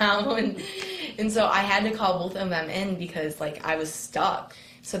right now. And so I had to call both of them in because like I was stuck.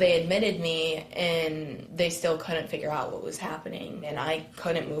 So they admitted me and they still couldn't figure out what was happening and I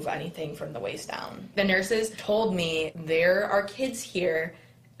couldn't move anything from the waist down. The nurses told me there are kids here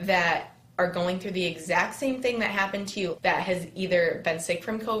that are going through the exact same thing that happened to you that has either been sick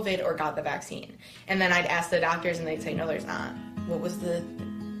from COVID or got the vaccine. And then I'd ask the doctors and they'd say, no, there's not. What was the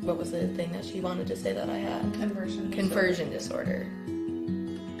thing that she wanted to say that I had? Conversion disorder.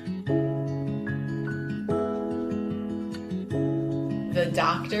 The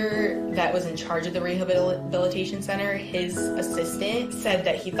doctor that was in charge of the rehabilitation center, his assistant, said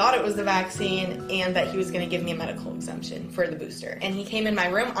that he thought it was the vaccine and that he was going to give me a medical exemption for the booster. And he came in my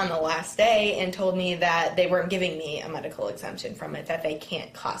room on the last day and told me that they weren't giving me a medical exemption from it, that they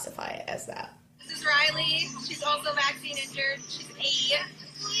can't classify it as that. This is Riley. She's also vaccine injured. She's 8.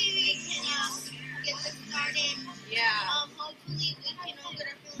 Hopefully we can get this started. Yeah. Hopefully we can all get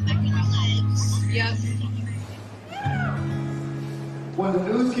our feeling back in our lives. Yep. When the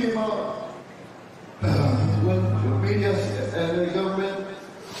news came out, when the media and the government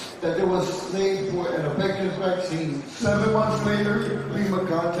that there was safe for an effective vaccine. 7 months later, FEMA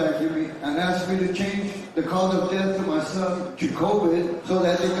contacted me and asked me to change the cause of death to my son to COVID so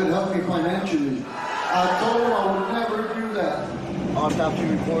that they could help me financially. I told them I would never do that. Autopsy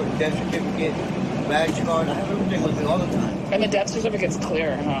report, death certificate, badge card, I have everything with me all the time. And the death certificate's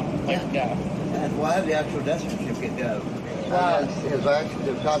clear, huh? Yeah. And well, I have the actual death certificate. Wow.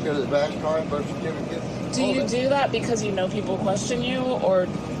 The copy of the badge card, birth certificate. Do you do that because you know people question you, or?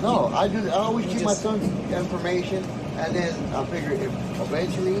 No, I do. I always keep my son's information, and then I figure if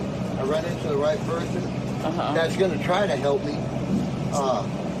eventually I run into the right person that's going to try to help me,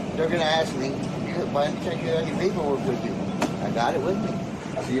 they're going to ask me, "Why didn't you take any paperwork with you?" I got it with me.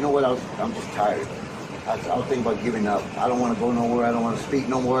 I said, "You know what? I'm just tired. I was thinking about giving up. I don't want to go nowhere. I don't want to speak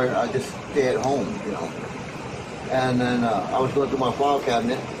no more. I just stay at home, you know." And then I was going through my file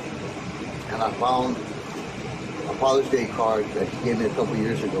cabinet, and I found a Father's Day card that he gave me a couple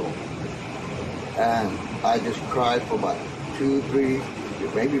years ago. And I just cried for about 2, 3,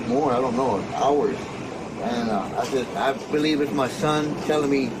 maybe more, I don't know, hours. And I said, I believe it's my son telling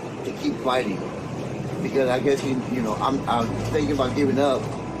me to keep fighting. Because I guess, you know, I'm thinking about giving up.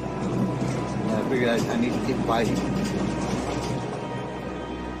 And I figured I need to keep fighting.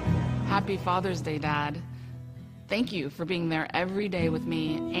 Happy Father's Day, Dad. Thank you for being there every day with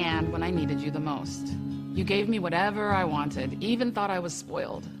me and when I needed you the most. You gave me whatever I wanted, even thought I was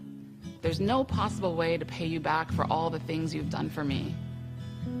spoiled. There's no possible way to pay you back for all the things you've done for me.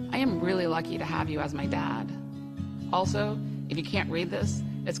 I am really lucky to have you as my dad. Also, if you can't read this,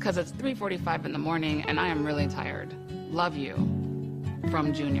 it's because it's 3:45 in the morning and I am really tired. Love you.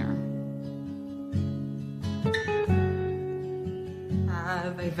 From Junior. I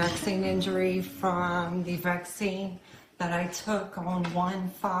have a vaccine injury from the vaccine that I took on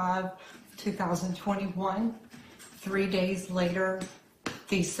 1/5/2021. 3 days later,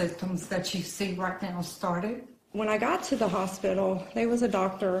 these symptoms that you see right now started. When I got to the hospital, there was a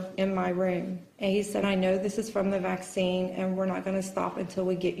doctor in my room, and he said, "I know this is from the vaccine, and we're not going to stop until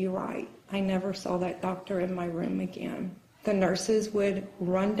we get you right." I never saw that doctor in my room again. The nurses would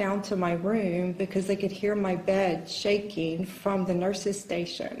run down to my room because they could hear my bed shaking from the nurses'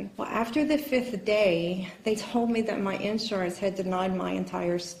 station. Well, after the 5th day, they told me that my insurance had denied my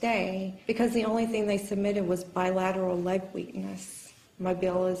entire stay because the only thing they submitted was bilateral leg weakness. My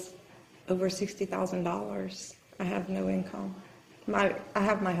bill is over $60,000. I have no income. I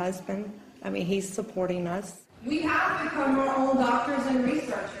have my husband. I mean, he's supporting us. We have become our own doctors and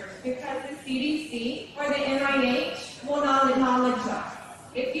researchers because the CDC or the NIH will not acknowledge us.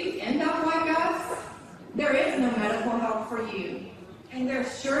 If you end up like us, there is no medical help for you. And there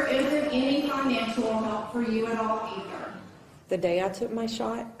sure isn't any financial help for you at all either. The day I took my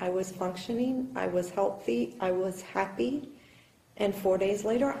shot, I was functioning, I was healthy, I was happy, and 4 days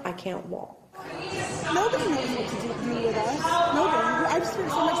later, I can't walk. Nobody knows what to do with us. Nobody. I've spent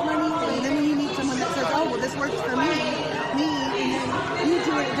so much money, and then when you meet someone that says, "Oh, well, this works for me," and then you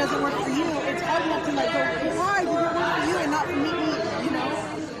do it, it doesn't work for you. It's hard not to like go, "Why did it work for you and not for me?" You know.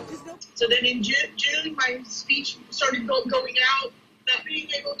 So then in June, my speech started going out. Not being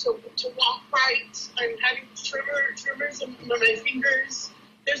able to walk right. I'm having tremors on my fingers.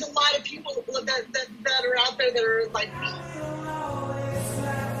 There's a lot of people that are out there that are like me.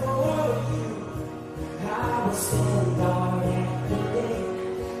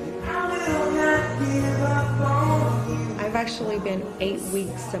 I've actually been 8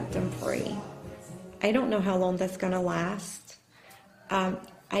 weeks symptom free. I don't know how long that's going to last. I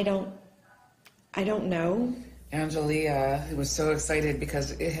don't know. Angelia, who was so excited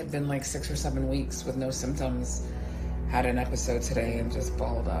because it had been like 6 or 7 weeks with no symptoms, had an episode today and just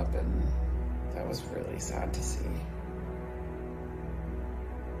balled up, and that was really sad to see.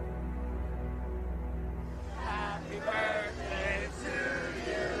 Happy birthday to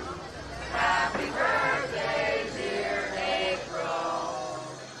you. Happy birthday, dear April.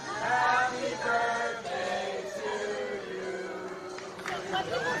 Happy birthday to you. What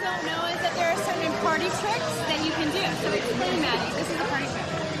people don't know is that there are certain party tricks that you can do. So explain, Maddie. This is a party trick.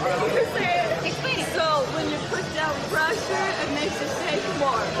 Explain it. So when you put down pressure, it makes you take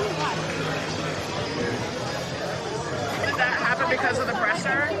more. Did that happen because of the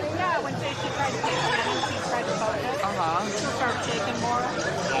pressure? Yeah, when she tried to take it, she tried to focus. She'll start shaking more.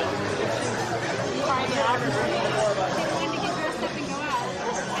 Trying to get out of her. People wanted to get dressed up and go out.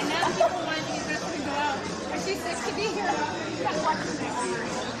 And now people wanted to get dressed up and go out. Are she sick to be here?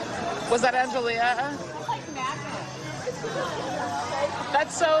 Was that Angelia? That's like magic.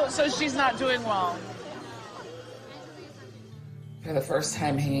 That's so she's not doing well. For the first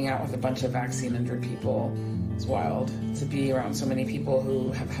time hanging out with a bunch of vaccine-injured people, it's wild to be around so many people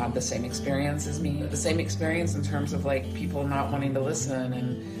who have had the same experience as me. The same experience in terms of like people not wanting to listen.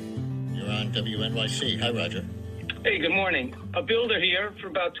 And you're on WNYC. Hi, Roger. Hey, good morning. A builder here for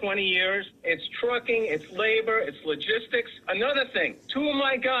about 20 years. It's trucking, it's labor, it's logistics. Another thing, two of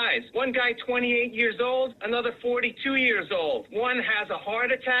my guys, one guy 28 years old, another 42 years old. One has a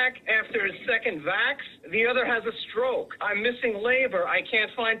heart attack after his second vax, the other has a stroke. I'm missing labor. I can't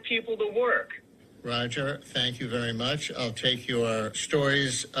find people to work. Roger, thank you very much. I'll take your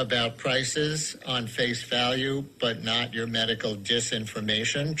stories about prices on face value, but not your medical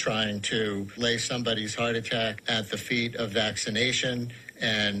disinformation, trying to lay somebody's heart attack at the feet of vaccination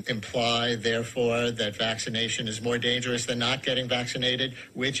and imply, therefore, that vaccination is more dangerous than not getting vaccinated,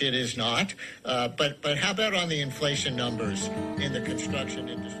 which it is not. But how about on the inflation numbers in the construction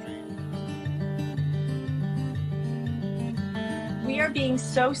industry? We are being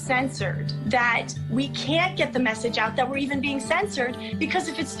so censored that we can't get the message out that we're even being censored, because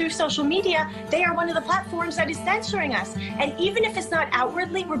if it's through social media, they are one of the platforms that is censoring us. And even if it's not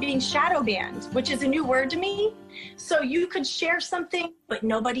outwardly, we're being shadow banned, which is a new word to me. So you could share something, but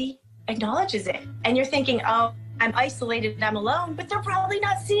nobody acknowledges it. And you're thinking, oh, I'm isolated, I'm alone, but they're probably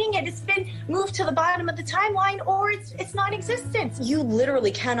not seeing it. It's been moved to the bottom of the timeline, or it's non-existent. You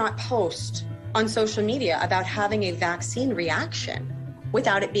literally cannot post on social media about having a vaccine reaction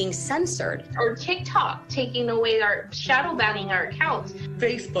without it being censored. Or TikTok taking away shadow banning our accounts.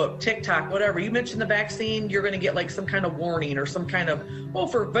 Facebook, TikTok, whatever. You mentioned the vaccine, you're going to get like some kind of warning or some kind of, oh,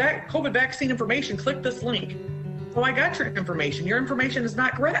 for COVID vaccine information, click this link. Oh, I got your information. Your information is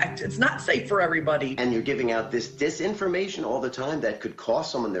not correct. It's not safe for everybody. And you're giving out this disinformation all the time that could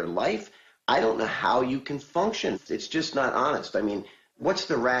cost someone their life. I don't know how you can function. It's just not honest. I mean, what's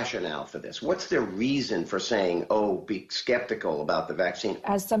the rationale for this? What's the reason for saying, oh, be skeptical about the vaccine?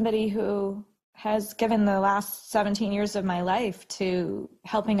 As somebody who has given the last 17 years of my life to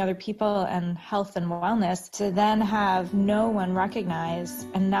helping other people and health and wellness, to then have no one recognize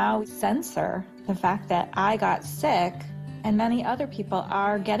and now censor the fact that I got sick and many other people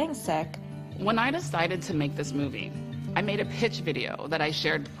are getting sick. When I decided to make this movie, I made a pitch video that I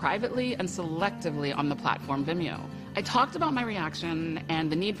shared privately and selectively on the platform Vimeo. I talked about my reaction and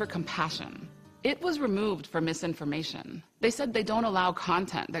the need for compassion. It was removed for misinformation. They said they don't allow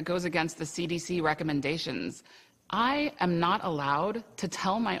content that goes against the CDC recommendations. I am not allowed to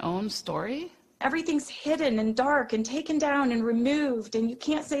tell my own story? Everything's hidden and dark and taken down and removed, and you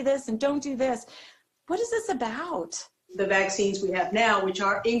can't say this and don't do this. What is this about? The vaccines we have now, which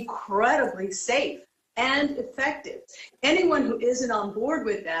are incredibly safe and effective. Anyone who isn't on board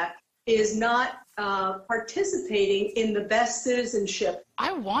with that is not participating in the best citizenship.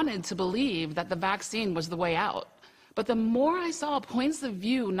 I wanted to believe that the vaccine was the way out. But the more I saw points of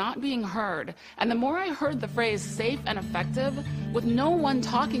view not being heard, and the more I heard the phrase safe and effective, with no one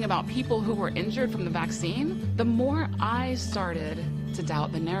talking about people who were injured from the vaccine, the more I started to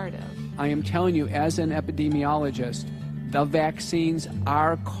doubt the narrative. I am telling you, as an epidemiologist, the vaccines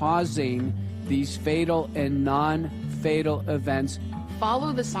are causing these fatal and non-fatal events.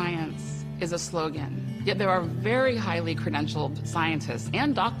 Follow the science is a slogan, yet there are very highly credentialed scientists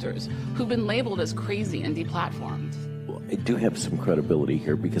and doctors who've been labeled as crazy and deplatformed. Well, I do have some credibility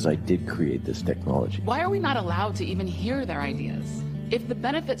here because I did create this technology. Why are we not allowed to even hear their ideas? If the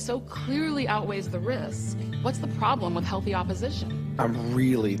benefit so clearly outweighs the risk, what's the problem with healthy opposition? I'm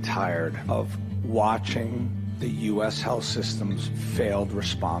really tired of watching the U.S. health system's failed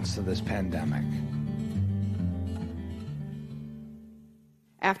response to this pandemic.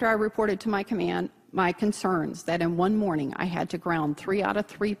 After I reported to my command my concerns that in one morning I had to ground 3 out of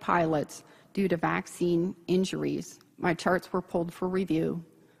 3 pilots due to vaccine injuries, my charts were pulled for review,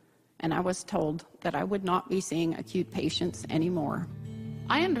 and I was told that I would not be seeing acute patients anymore.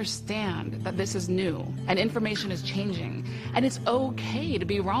 I understand that this is new and information is changing, and it's okay to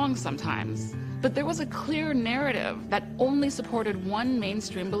be wrong sometimes. But there was a clear narrative that only supported one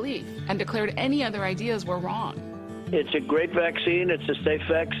mainstream belief and declared any other ideas were wrong. It's a great vaccine, it's a safe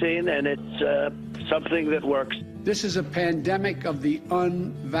vaccine, and it's something that works. This is a pandemic of the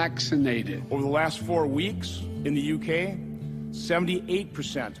unvaccinated. Over the last 4 weeks in the UK,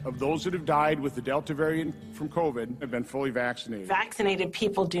 78% of those that have died with the Delta variant from COVID have been fully vaccinated. Vaccinated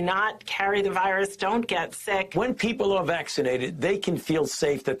people do not carry the virus, don't get sick. When people are vaccinated, they can feel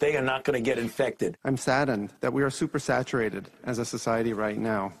safe that they are not going to get infected. I'm saddened that we are supersaturated as a society right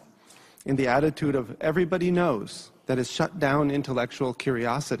now in the attitude of everybody knows that has shut down intellectual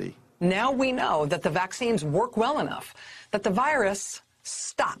curiosity. Now we know that the vaccines work well enough that the virus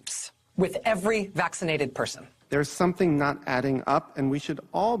stops with every vaccinated person. There's something not adding up, and we should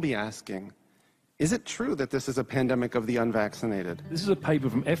all be asking, is it true that this is a pandemic of the unvaccinated? This is a paper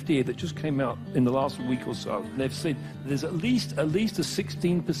from FDA that just came out in the last week or so. They've said there's at least a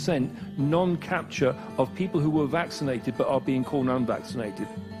 16% non-capture of people who were vaccinated but are being called unvaccinated.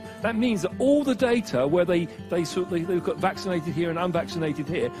 That means that all the data where they've got vaccinated here and unvaccinated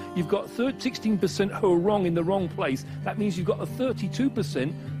here, you've got 16% who are wrong in the wrong place. That means you've got a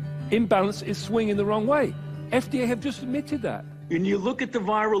 32% imbalance is swinging the wrong way. FDA have just admitted that. When you look at the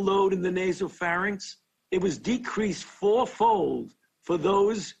viral load in the nasopharynx, it was decreased fourfold for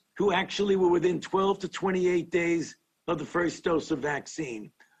those who actually were within 12 to 28 days of the first dose of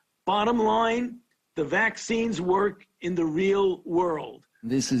vaccine. Bottom line, the vaccines work in the real world.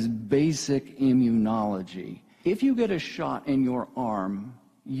 This is basic immunology. If you get a shot in your arm,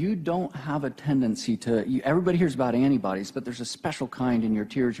 you don't have a tendency to, everybody hears about antibodies, but there's a special kind in your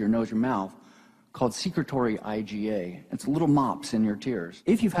tears, your nose, your mouth, called secretory IgA. It's little mops in your tears.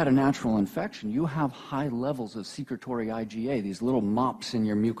 If you've had a natural infection, you have high levels of secretory IgA, these little mops in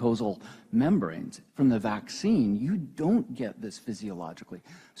your mucosal membranes. From the vaccine, you don't get this physiologically.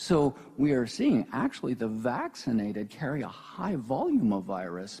 So we are seeing actually the vaccinated carry a high volume of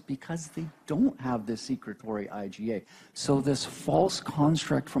virus because they don't have this secretory IgA. So this false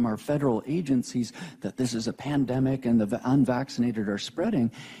construct from our federal agencies that this is a pandemic and the unvaccinated are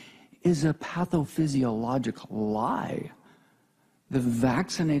spreading is a pathophysiological lie. The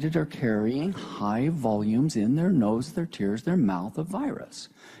vaccinated are carrying high volumes in their nose, their tears, their mouth of virus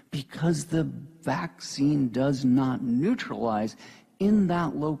because the vaccine does not neutralize in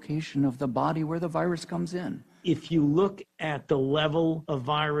that location of the body where the virus comes in. If you look at the level of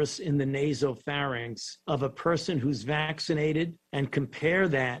virus in the nasopharynx of a person who's vaccinated and compare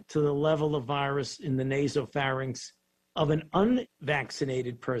that to the level of virus in the nasopharynx of an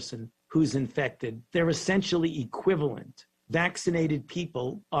unvaccinated person who's infected, they're essentially equivalent. Vaccinated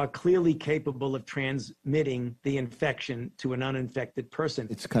people are clearly capable of transmitting the infection to an uninfected person.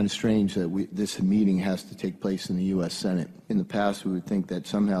 It's kind of strange that this meeting has to take place in the U.S. Senate. In the past, we would think that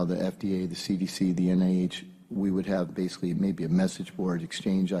somehow the FDA, the CDC, the NIH, we would have basically maybe a message board,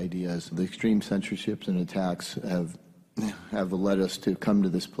 exchange ideas. The extreme censorships and attacks have led us to come to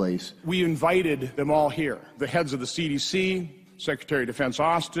this place. We invited them all here, the heads of the CDC, Secretary of Defense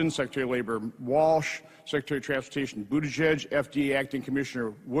Austin, Secretary of Labor Walsh, Secretary of Transportation Buttigieg, FDA Acting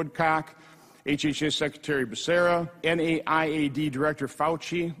Commissioner Woodcock, HHS Secretary Becerra, NIAID Director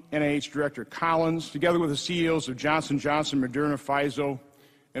Fauci, NIH Director Collins, together with the CEOs of Johnson & Johnson, Moderna, Pfizer,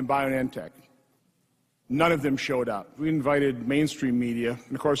 and BioNTech. None of them showed up. We invited mainstream media,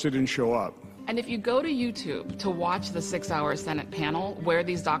 and of course they didn't show up. And if you go to YouTube to watch the 6-hour Senate panel where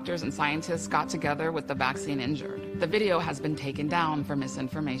these doctors and scientists got together with the vaccine injured, the video has been taken down for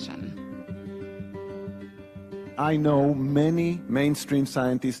misinformation. I know many mainstream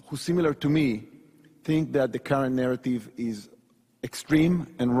scientists who, similar to me, think that the current narrative is extreme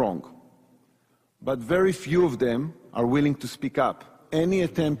and wrong. But very few of them are willing to speak up. Any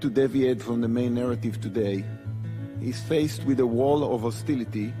attempt to deviate from the main narrative today is faced with a wall of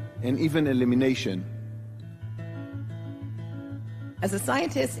hostility and even elimination. As a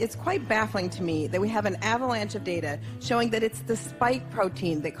scientist, it's quite baffling to me that we have an avalanche of data showing that it's the spike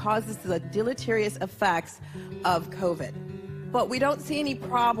protein that causes the deleterious effects of COVID. But we don't see any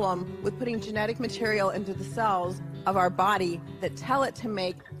problem with putting genetic material into the cells of our body that tell it to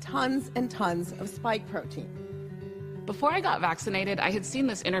make tons and tons of spike protein. Before I got vaccinated, I had seen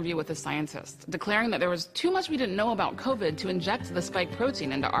this interview with a scientist declaring that there was too much we didn't know about COVID to inject the spike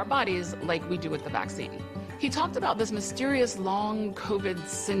protein into our bodies like we do with the vaccine. He talked about this mysterious long COVID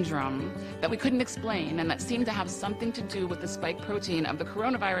syndrome that we couldn't explain and that seemed to have something to do with the spike protein of the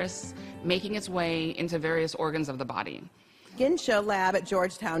coronavirus making its way into various organs of the body. Ginsha lab at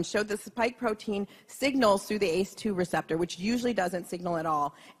Georgetown showed the spike protein signals through the ACE2 receptor, which usually doesn't signal at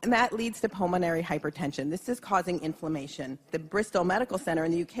all, and that leads to pulmonary hypertension. This is causing inflammation. The Bristol Medical Center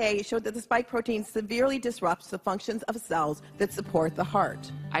in the UK showed that the spike protein severely disrupts the functions of cells that support the heart.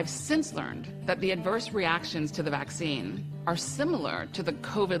 I've since learned that the adverse reactions to the vaccine are similar to the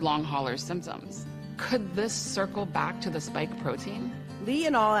COVID long hauler's symptoms. Could this circle back to the spike protein? Lee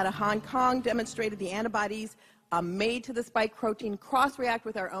et al. Out of Hong Kong demonstrated the antibodies made to the spike protein cross-react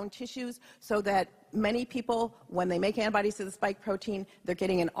with our own tissues so that many people, when they make antibodies to the spike protein, they're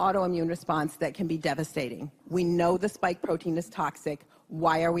getting an autoimmune response that can be devastating. We know the spike protein is toxic.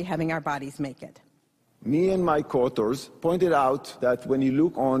 Why are we having our bodies make it? Me and my co-authors pointed out that when you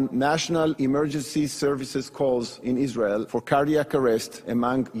look on National Emergency Services calls in Israel for cardiac arrest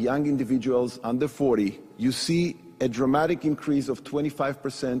among young individuals under 40, you see a dramatic increase of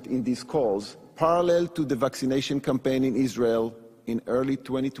 25% in these calls, parallel to the vaccination campaign in Israel in early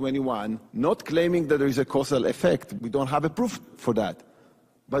 2021, not claiming that there is a causal effect. We don't have a proof for that.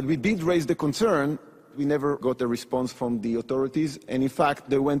 But we did raise the concern. We never got a response from the authorities, and in fact,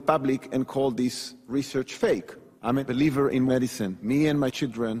 they went public and called this research fake. I'm a believer in medicine. Me and my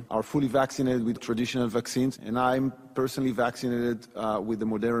children are fully vaccinated with traditional vaccines, and I'm personally vaccinated with the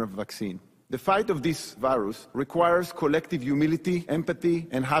Moderna vaccine. The fight of this virus requires collective humility, empathy,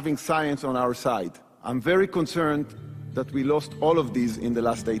 and having science on our side. I'm very concerned that we lost all of these in the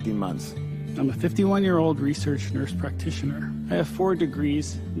last 18 months. I'm a 51-year-old research nurse practitioner. I have 4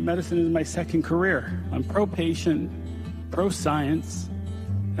 degrees. Medicine is my second career. I'm pro-patient, pro-science,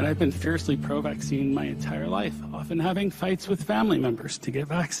 and I've been fiercely pro-vaccine my entire life, often having fights with family members to get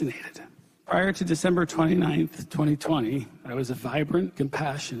vaccinated. Prior to December 29th, 2020, I was a vibrant,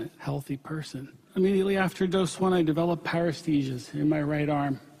 compassionate, healthy person. Immediately after dose 1, I developed paresthesias in my right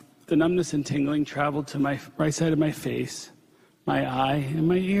arm. The numbness and tingling traveled to my right side of my face, my eye, and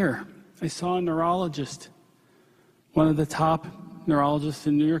my ear. I saw a neurologist, one of the top neurologists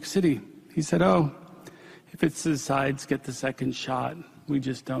in New York City. He said, "Oh, if it subsides, get the second shot. We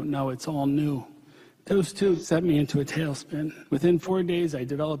just don't know. It's all new." Those 2 set me into a tailspin. Within 4 days, I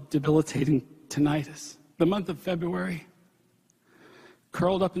developed debilitating tinnitus. The month of February,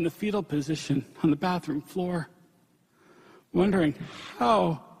 curled up in the fetal position on the bathroom floor, wondering,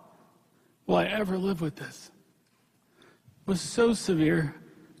 how will I ever live with this? It was so severe.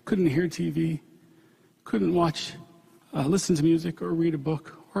 Couldn't hear TV, couldn't listen to music or read a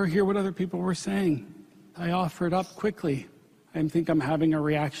book or hear what other people were saying. I offered up quickly. I think I'm having a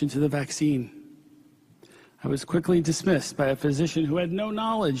reaction to the vaccine. I was quickly dismissed by a physician who had no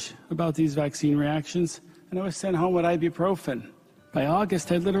knowledge about these vaccine reactions, and I was sent home with ibuprofen. By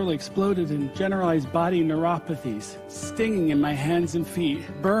August, I literally exploded in generalized body neuropathies, stinging in my hands and feet,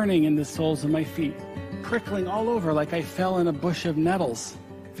 burning in the soles of my feet, prickling all over like I fell in a bush of nettles.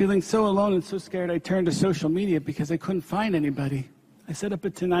 Feeling so alone and so scared, I turned to social media because I couldn't find anybody. I set up a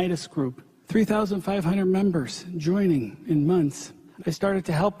tinnitus group, 3,500 members joining in months. I started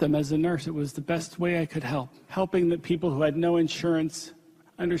to help them as a nurse. It was the best way I could help, helping the people who had no insurance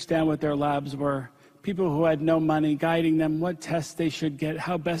understand what their labs were, people who had no money, guiding them what tests they should get,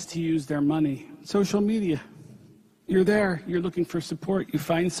 how best to use their money. Social media. You're there, you're looking for support, you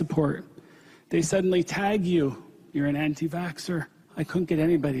find support. They suddenly tag you, you're an anti-vaxxer. I couldn't get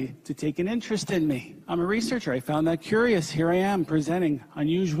anybody to take an interest in me. I'm a researcher. I found that curious. Here I am presenting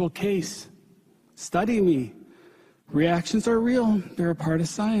unusual case. Study me. Reactions are real. They're a part of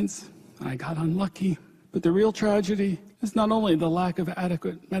science. I got unlucky. But the real tragedy is not only the lack of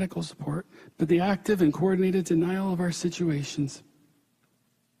adequate medical support, but the active and coordinated denial of our situations.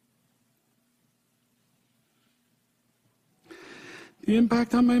 The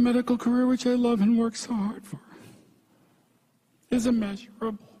impact on my medical career, which I love and work so hard for, is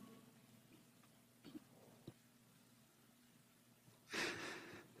immeasurable.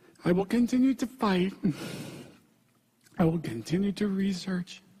 I will continue to fight. I will continue to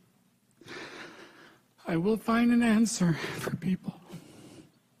research. I will find an answer for people.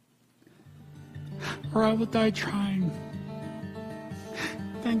 Or I will die trying.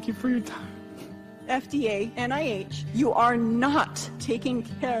 Thank you for your time. FDA, NIH, you are not taking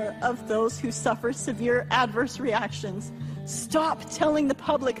care of those who suffer severe adverse reactions. Stop telling the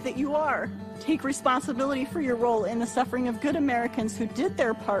public that you are. Take responsibility for your role in the suffering of good Americans who did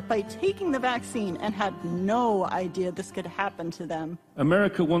their part by taking the vaccine and had no idea this could happen to them.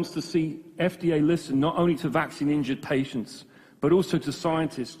 America wants to see FDA listen not only to vaccine-injured patients, but also to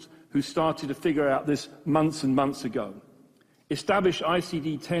scientists who started to figure out this months and months ago. Establish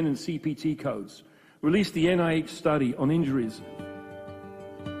ICD-10 and CPT codes. Release the NIH study on injuries.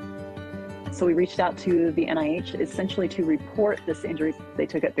 So we reached out to the NIH essentially to report this injury. They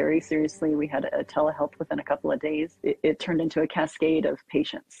took it very seriously. We had a telehealth within a couple of days. It turned into a cascade of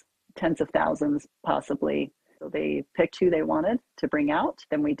patients, tens of thousands possibly. So they picked who they wanted to bring out.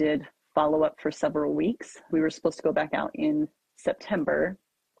 Then we did follow up for several weeks. We were supposed to go back out in September,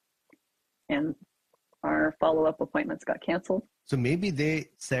 and our follow-up appointments got canceled. So maybe they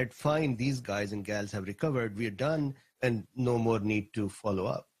said, fine, these guys and gals have recovered, we're done, and no more need to follow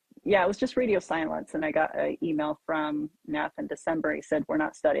up. Yeah, it was just radio silence. And I got an email from NAF in December. He said, we're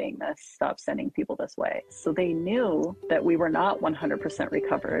not studying this. Stop sending people this way. So they knew that we were not 100%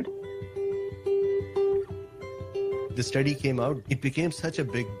 recovered. The study came out. It became such a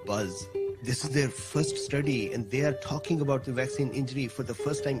big buzz. This is their first study, and they are talking about the vaccine injury for the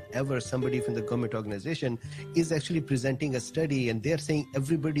first time ever. Somebody from the government organization is actually presenting a study, and they're saying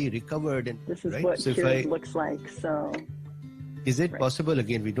everybody recovered. And this is right? what so cures looks like. So Is it possible,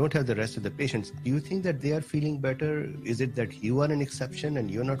 again, we don't have the rest of the patients, do you think that they are feeling better? Is it that you are an exception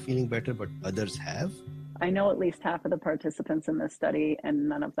and you're not feeling better, but others have? I know at least half of the participants in this study, and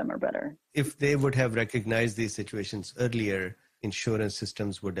none of them are better. If they would have recognized these situations earlier, insurance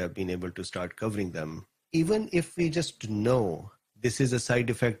systems would have been able to start covering them. Even if we just know this is a side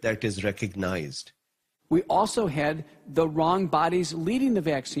effect that is recognized. We also had the wrong bodies leading the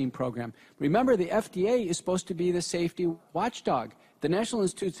vaccine program. Remember, the FDA is supposed to be the safety watchdog. The National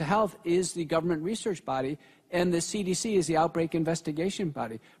Institutes of Health is the government research body, and the CDC is the outbreak investigation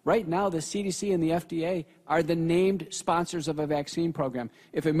body. Right now, the CDC and the FDA are the named sponsors of a vaccine program.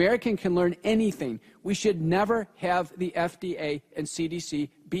 If American can learn anything, we should never have the FDA and CDC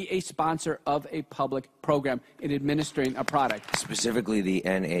be a sponsor of a public program in administering a product. Specifically, the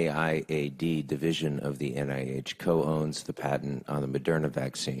NIAID division of the NIH co-owns the patent on the Moderna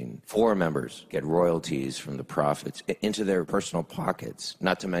vaccine. 4 members get royalties from the profits into their personal pockets,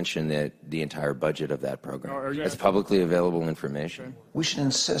 not to mention the entire budget of that program. It's publicly available information. We should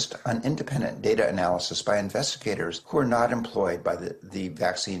insist on independent data analysis by investigators who are not employed by the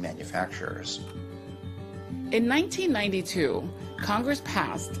vaccine manufacturers. In 1992, Congress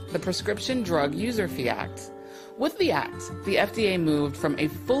passed the Prescription Drug User Fee Act. With the act, the FDA moved from a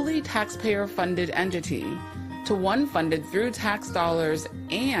fully taxpayer-funded entity to one funded through tax dollars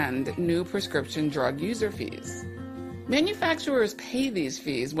and new prescription drug user fees. Manufacturers pay these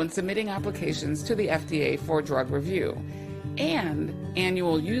fees when submitting applications to the FDA for drug review, and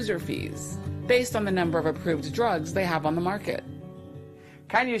annual user fees based on the number of approved drugs they have on the market.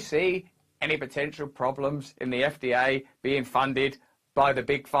 Can you see any potential problems in the FDA being funded by the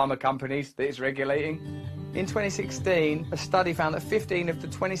big pharma companies that it's regulating? In 2016, a study found that 15 of the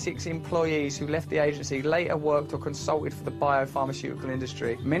 26 employees who left the agency later worked or consulted for the biopharmaceutical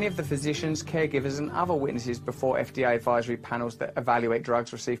industry. Many of the physicians, caregivers, and other witnesses before FDA advisory panels that evaluate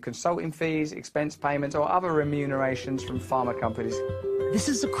drugs receive consulting fees, expense payments, or other remunerations from pharma companies. This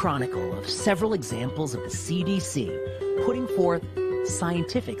is a chronicle of several examples of the CDC putting forth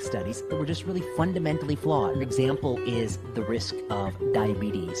scientific studies that were just really fundamentally flawed. An example is the risk of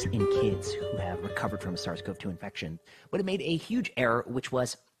diabetes in kids who have recovered from a SARS-CoV-2 infection. But it made a huge error, which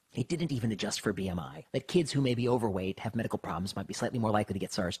was it didn't even adjust for BMI. That kids who may be overweight, have medical problems, might be slightly more likely to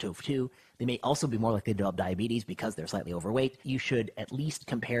get SARS-CoV-2. They may also be more likely to develop diabetes because they're slightly overweight. You should at least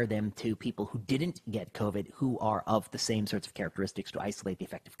compare them to people who didn't get COVID, who are of the same sorts of characteristics to isolate the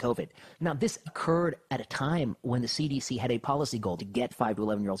effect of COVID. Now, this occurred at a time when the CDC had a policy goal to get 5 to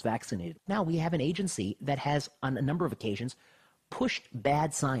 11-year-olds vaccinated. Now we have an agency that has, on a number of occasions, pushed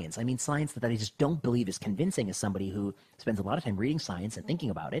bad science. I mean, science that I just don't believe is convincing as somebody who spends a lot of time reading science and thinking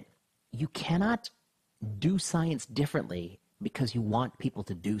about it. You cannot do science differently because you want people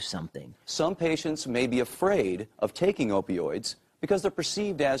to do something. Some patients may be afraid of taking opioids because they're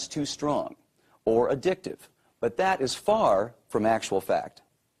perceived as too strong or addictive, but that is far from actual fact.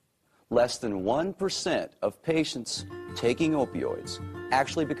 Less than 1% of patients taking opioids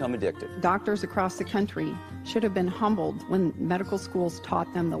actually become addicted. Doctors across the country should have been humbled when medical schools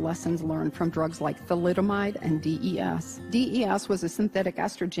taught them the lessons learned from drugs like thalidomide and DES. DES was a synthetic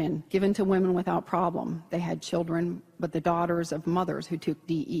estrogen given to women without problem. They had children, but the daughters of mothers who took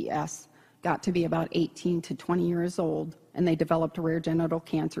DES got to be about 18 to 20 years old, and they developed rare genital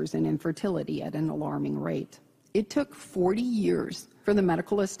cancers and infertility at an alarming rate. It took 40 years for the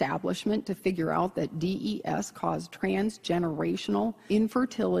medical establishment to figure out that DES caused transgenerational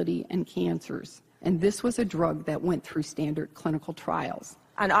infertility and cancers. And this was a drug that went through standard clinical trials.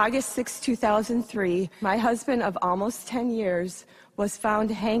 On August 6, 2003, my husband of almost 10 years was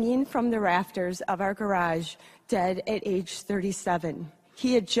found hanging from the rafters of our garage, dead at age 37.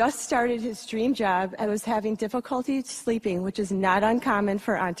 He had just started his dream job and was having difficulty sleeping, which is not uncommon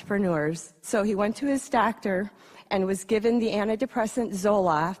for entrepreneurs. So he went to his doctor and was given the antidepressant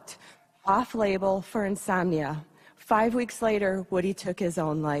Zoloft, off-label for insomnia. 5 weeks later, Woody took his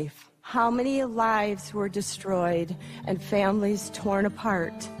own life. How many lives were destroyed and families torn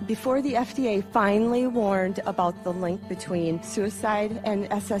apart before the FDA finally warned about the link between suicide and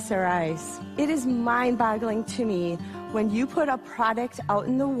SSRIs? It is mind-boggling to me when you put a product out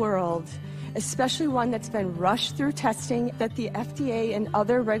in the world, especially one that's been rushed through testing, that the FDA and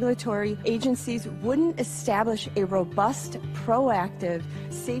other regulatory agencies wouldn't establish a robust, proactive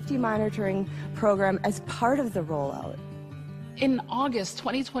safety monitoring program as part of the rollout. In August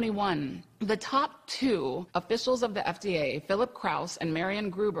 2021, the top 2 officials of the FDA, Philip Krause and Marian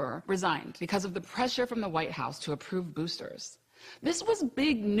Gruber, resigned because of the pressure from the White House to approve boosters. This was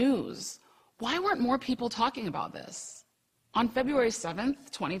big news. Why weren't more people talking about this? On February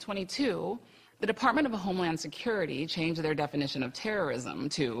 7th, 2022, The Department of Homeland Security changed their definition of terrorism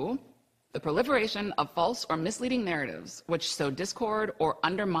to the proliferation of false or misleading narratives which sow discord or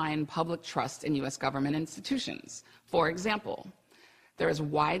undermine public trust in U.S. government institutions. For example, there is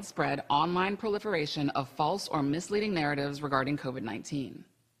widespread online proliferation of false or misleading narratives regarding COVID-19.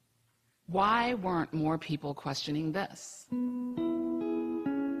 Why weren't more people questioning this?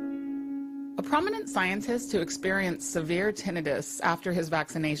 A prominent scientist who experienced severe tinnitus after his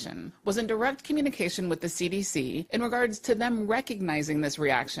vaccination was in direct communication with the CDC in regards to them recognizing this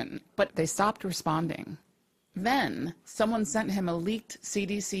reaction, but they stopped responding. Then, someone sent him a leaked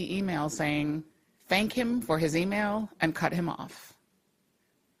CDC email saying, "Thank him for his email and cut him off."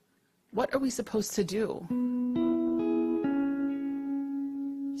 What are we supposed to do?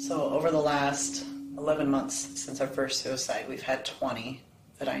 So over the last 11 months since our first suicide, we've had 20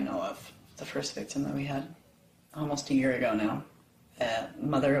 that I know of. The first victim that we had almost a year ago now, a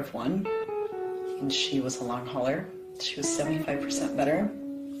mother of one, and she was a long hauler. She was 75% better.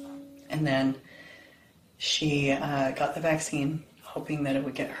 And then she got the vaccine, hoping that it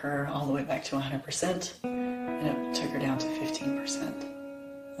would get her all the way back to 100%, and it took her down to 15%.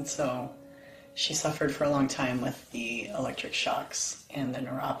 And so she suffered for a long time with the electric shocks and the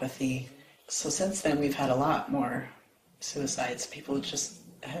neuropathy. So since then, we've had a lot more suicides. People just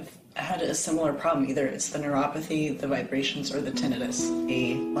have had a similar problem. Either it's the neuropathy, the vibrations, or the tinnitus.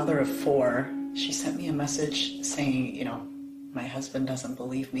 A mother of 4, she sent me a message saying, you know, my husband doesn't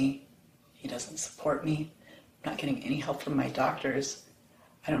believe me. He doesn't support me. I'm not getting any help from my doctors.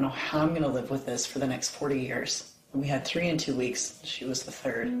 I don't know how I'm going to live with this for the next 40 years. We had 3 in 2 weeks. She was the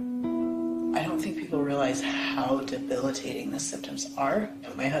 3rd. I don't think people realize how debilitating the symptoms are.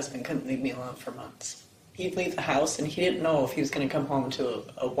 My husband couldn't leave me alone for months. He'd leave the house and he didn't know if he was going to come home to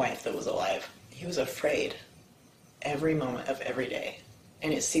a wife that was alive. He was afraid every moment of every day.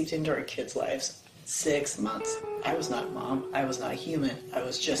 And it seeped into our kids' lives. 6 months. I was not a mom. I was not a human. I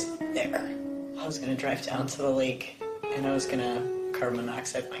was just there. I was going to drive down to the lake and I was going to carbon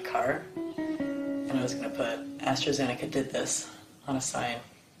monoxide my car. And I was going to put AstraZeneca did this on a sign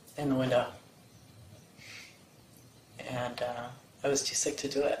in the window. And I was too sick to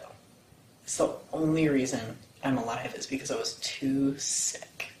do it. So the only reason I'm alive is because I was too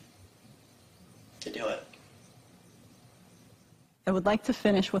sick to do it. I would like to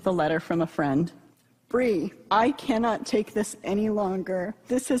finish with a letter from a friend. Bree, I cannot take this any longer.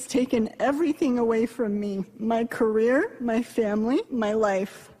 This has taken everything away from me. My career, my family, my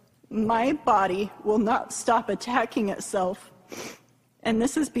life. My body will not stop attacking itself. And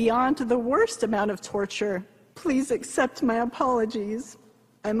this is beyond the worst amount of torture. Please accept my apologies.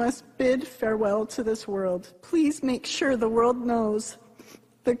 I must bid farewell to this world. Please make sure the world knows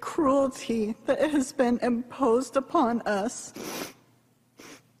the cruelty that has been imposed upon us.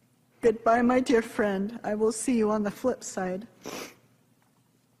 Goodbye, my dear friend. I will see you on the flip side.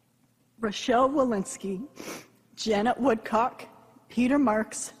 Rochelle Walensky, Janet Woodcock, Peter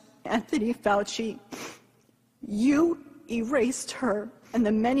Marks, Anthony Fauci. You erased her and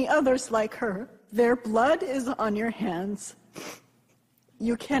the many others like her. Their blood is on your hands.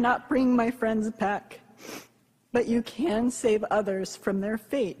 You cannot bring my friends back, but you can save others from their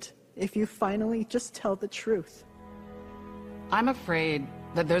fate if you finally just tell the truth. I'm afraid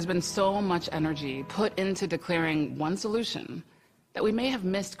that there's been so much energy put into declaring one solution that we may have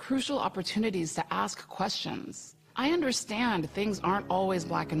missed crucial opportunities to ask questions. I understand things aren't always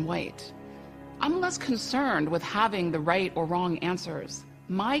black and white. I'm less concerned with having the right or wrong answers.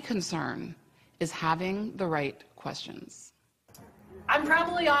 My concern is having the right questions. I'm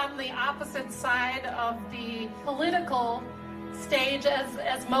probably on the opposite side of the political stage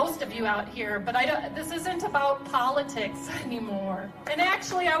as most of you out here, but this isn't about politics anymore. And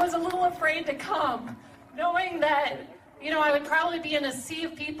actually, I was a little afraid to come, knowing that, I would probably be in a sea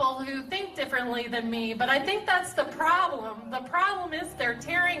of people who think differently than me, but I think that's the problem. The problem is they're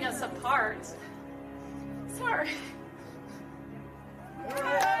tearing us apart. Sorry.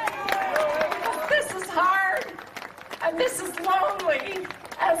 This is hard, and this is lonely,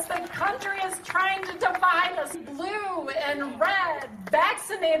 as the country is trying to divide us blue and red,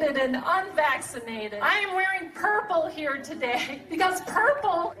 vaccinated and unvaccinated. I am wearing purple here today because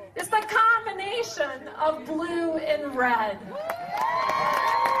purple is the combination of blue and red.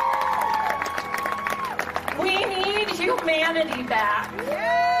 We need humanity back.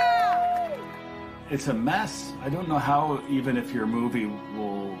 It's a mess. I don't know how, even if your movie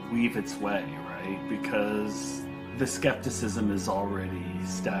will weave its way, right? Because the skepticism is already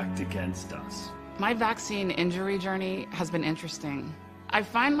stacked against us. My vaccine injury journey has been interesting. I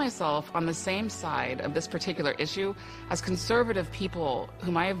find myself on the same side of this particular issue as conservative people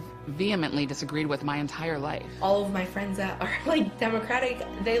whom I have vehemently disagreed with my entire life. All of my friends that are like Democratic,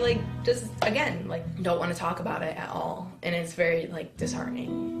 they like just, again, like don't want to talk about it at all. And it's very like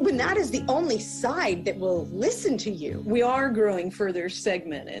disheartening. When that is the only side that will listen to you. We are growing further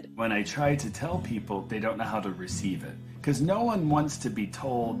segmented. When I try to tell people, they don't know how to receive it. Because no one wants to be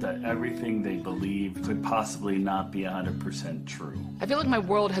told that everything they believe could possibly not be 100% true. I feel like my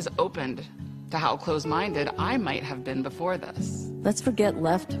world has opened to how closed-minded I might have been before this. Let's forget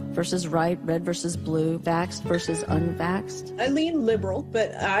left versus right, red versus blue, vaxxed versus unvaxxed. I lean liberal,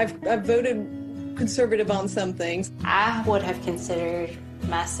 but I've voted conservative on some things. I would have considered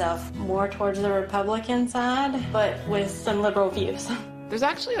myself more towards the Republican side, but with some liberal views. There's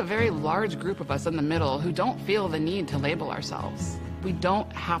actually a very large group of us in the middle who don't feel the need to label ourselves. We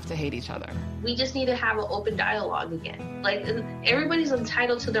don't have to hate each other. We just need to have an open dialogue again. Like, everybody's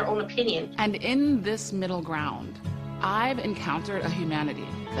entitled to their own opinion. And in this middle ground, I've encountered a humanity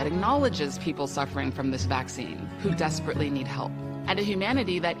that acknowledges people suffering from this vaccine who desperately need help, and a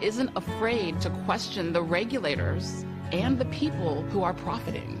humanity that isn't afraid to question the regulators and the people who are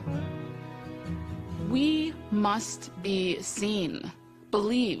profiting. We must be seen,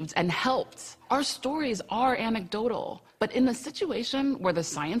 believed, and helped. Our stories are anecdotal, but in a situation where the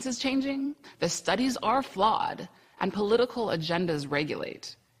science is changing, the studies are flawed, and political agendas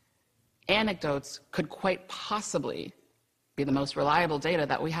regulate, anecdotes could quite possibly be the most reliable data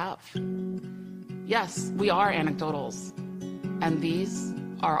that we have. Yes, we are anecdotals, and these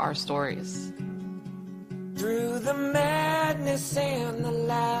are our stories. Through the madness and the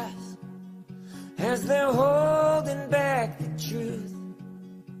lies, as they're holding back the truth,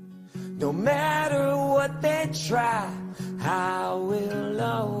 no matter what they try, I will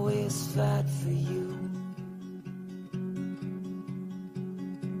always fight for you.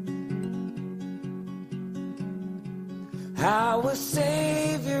 Our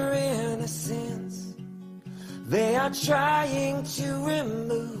save your innocence, they are trying to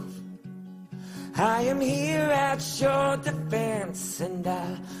remove. I am here at your defense, and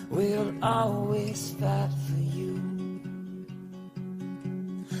I will always fight for you.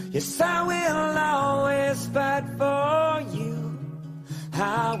 Yes, I will always fight for you.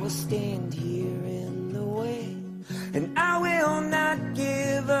 I will stand here in the way, and I will not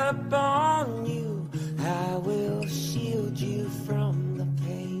give up on you. I will shield you from the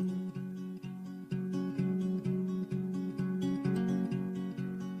pain.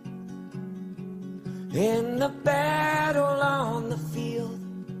 In the battle on the field,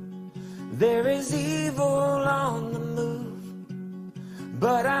 there is evil on the move.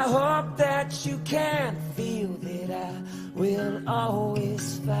 But I hope that you can feel that I will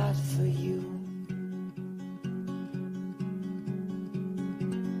always fight for you.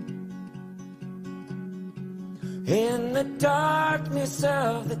 In the darkness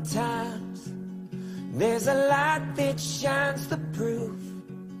of the times, there's a light that shines the proof.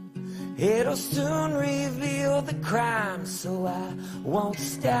 It'll soon reveal the crime, so I won't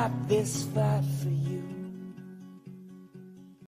stop this fight for you.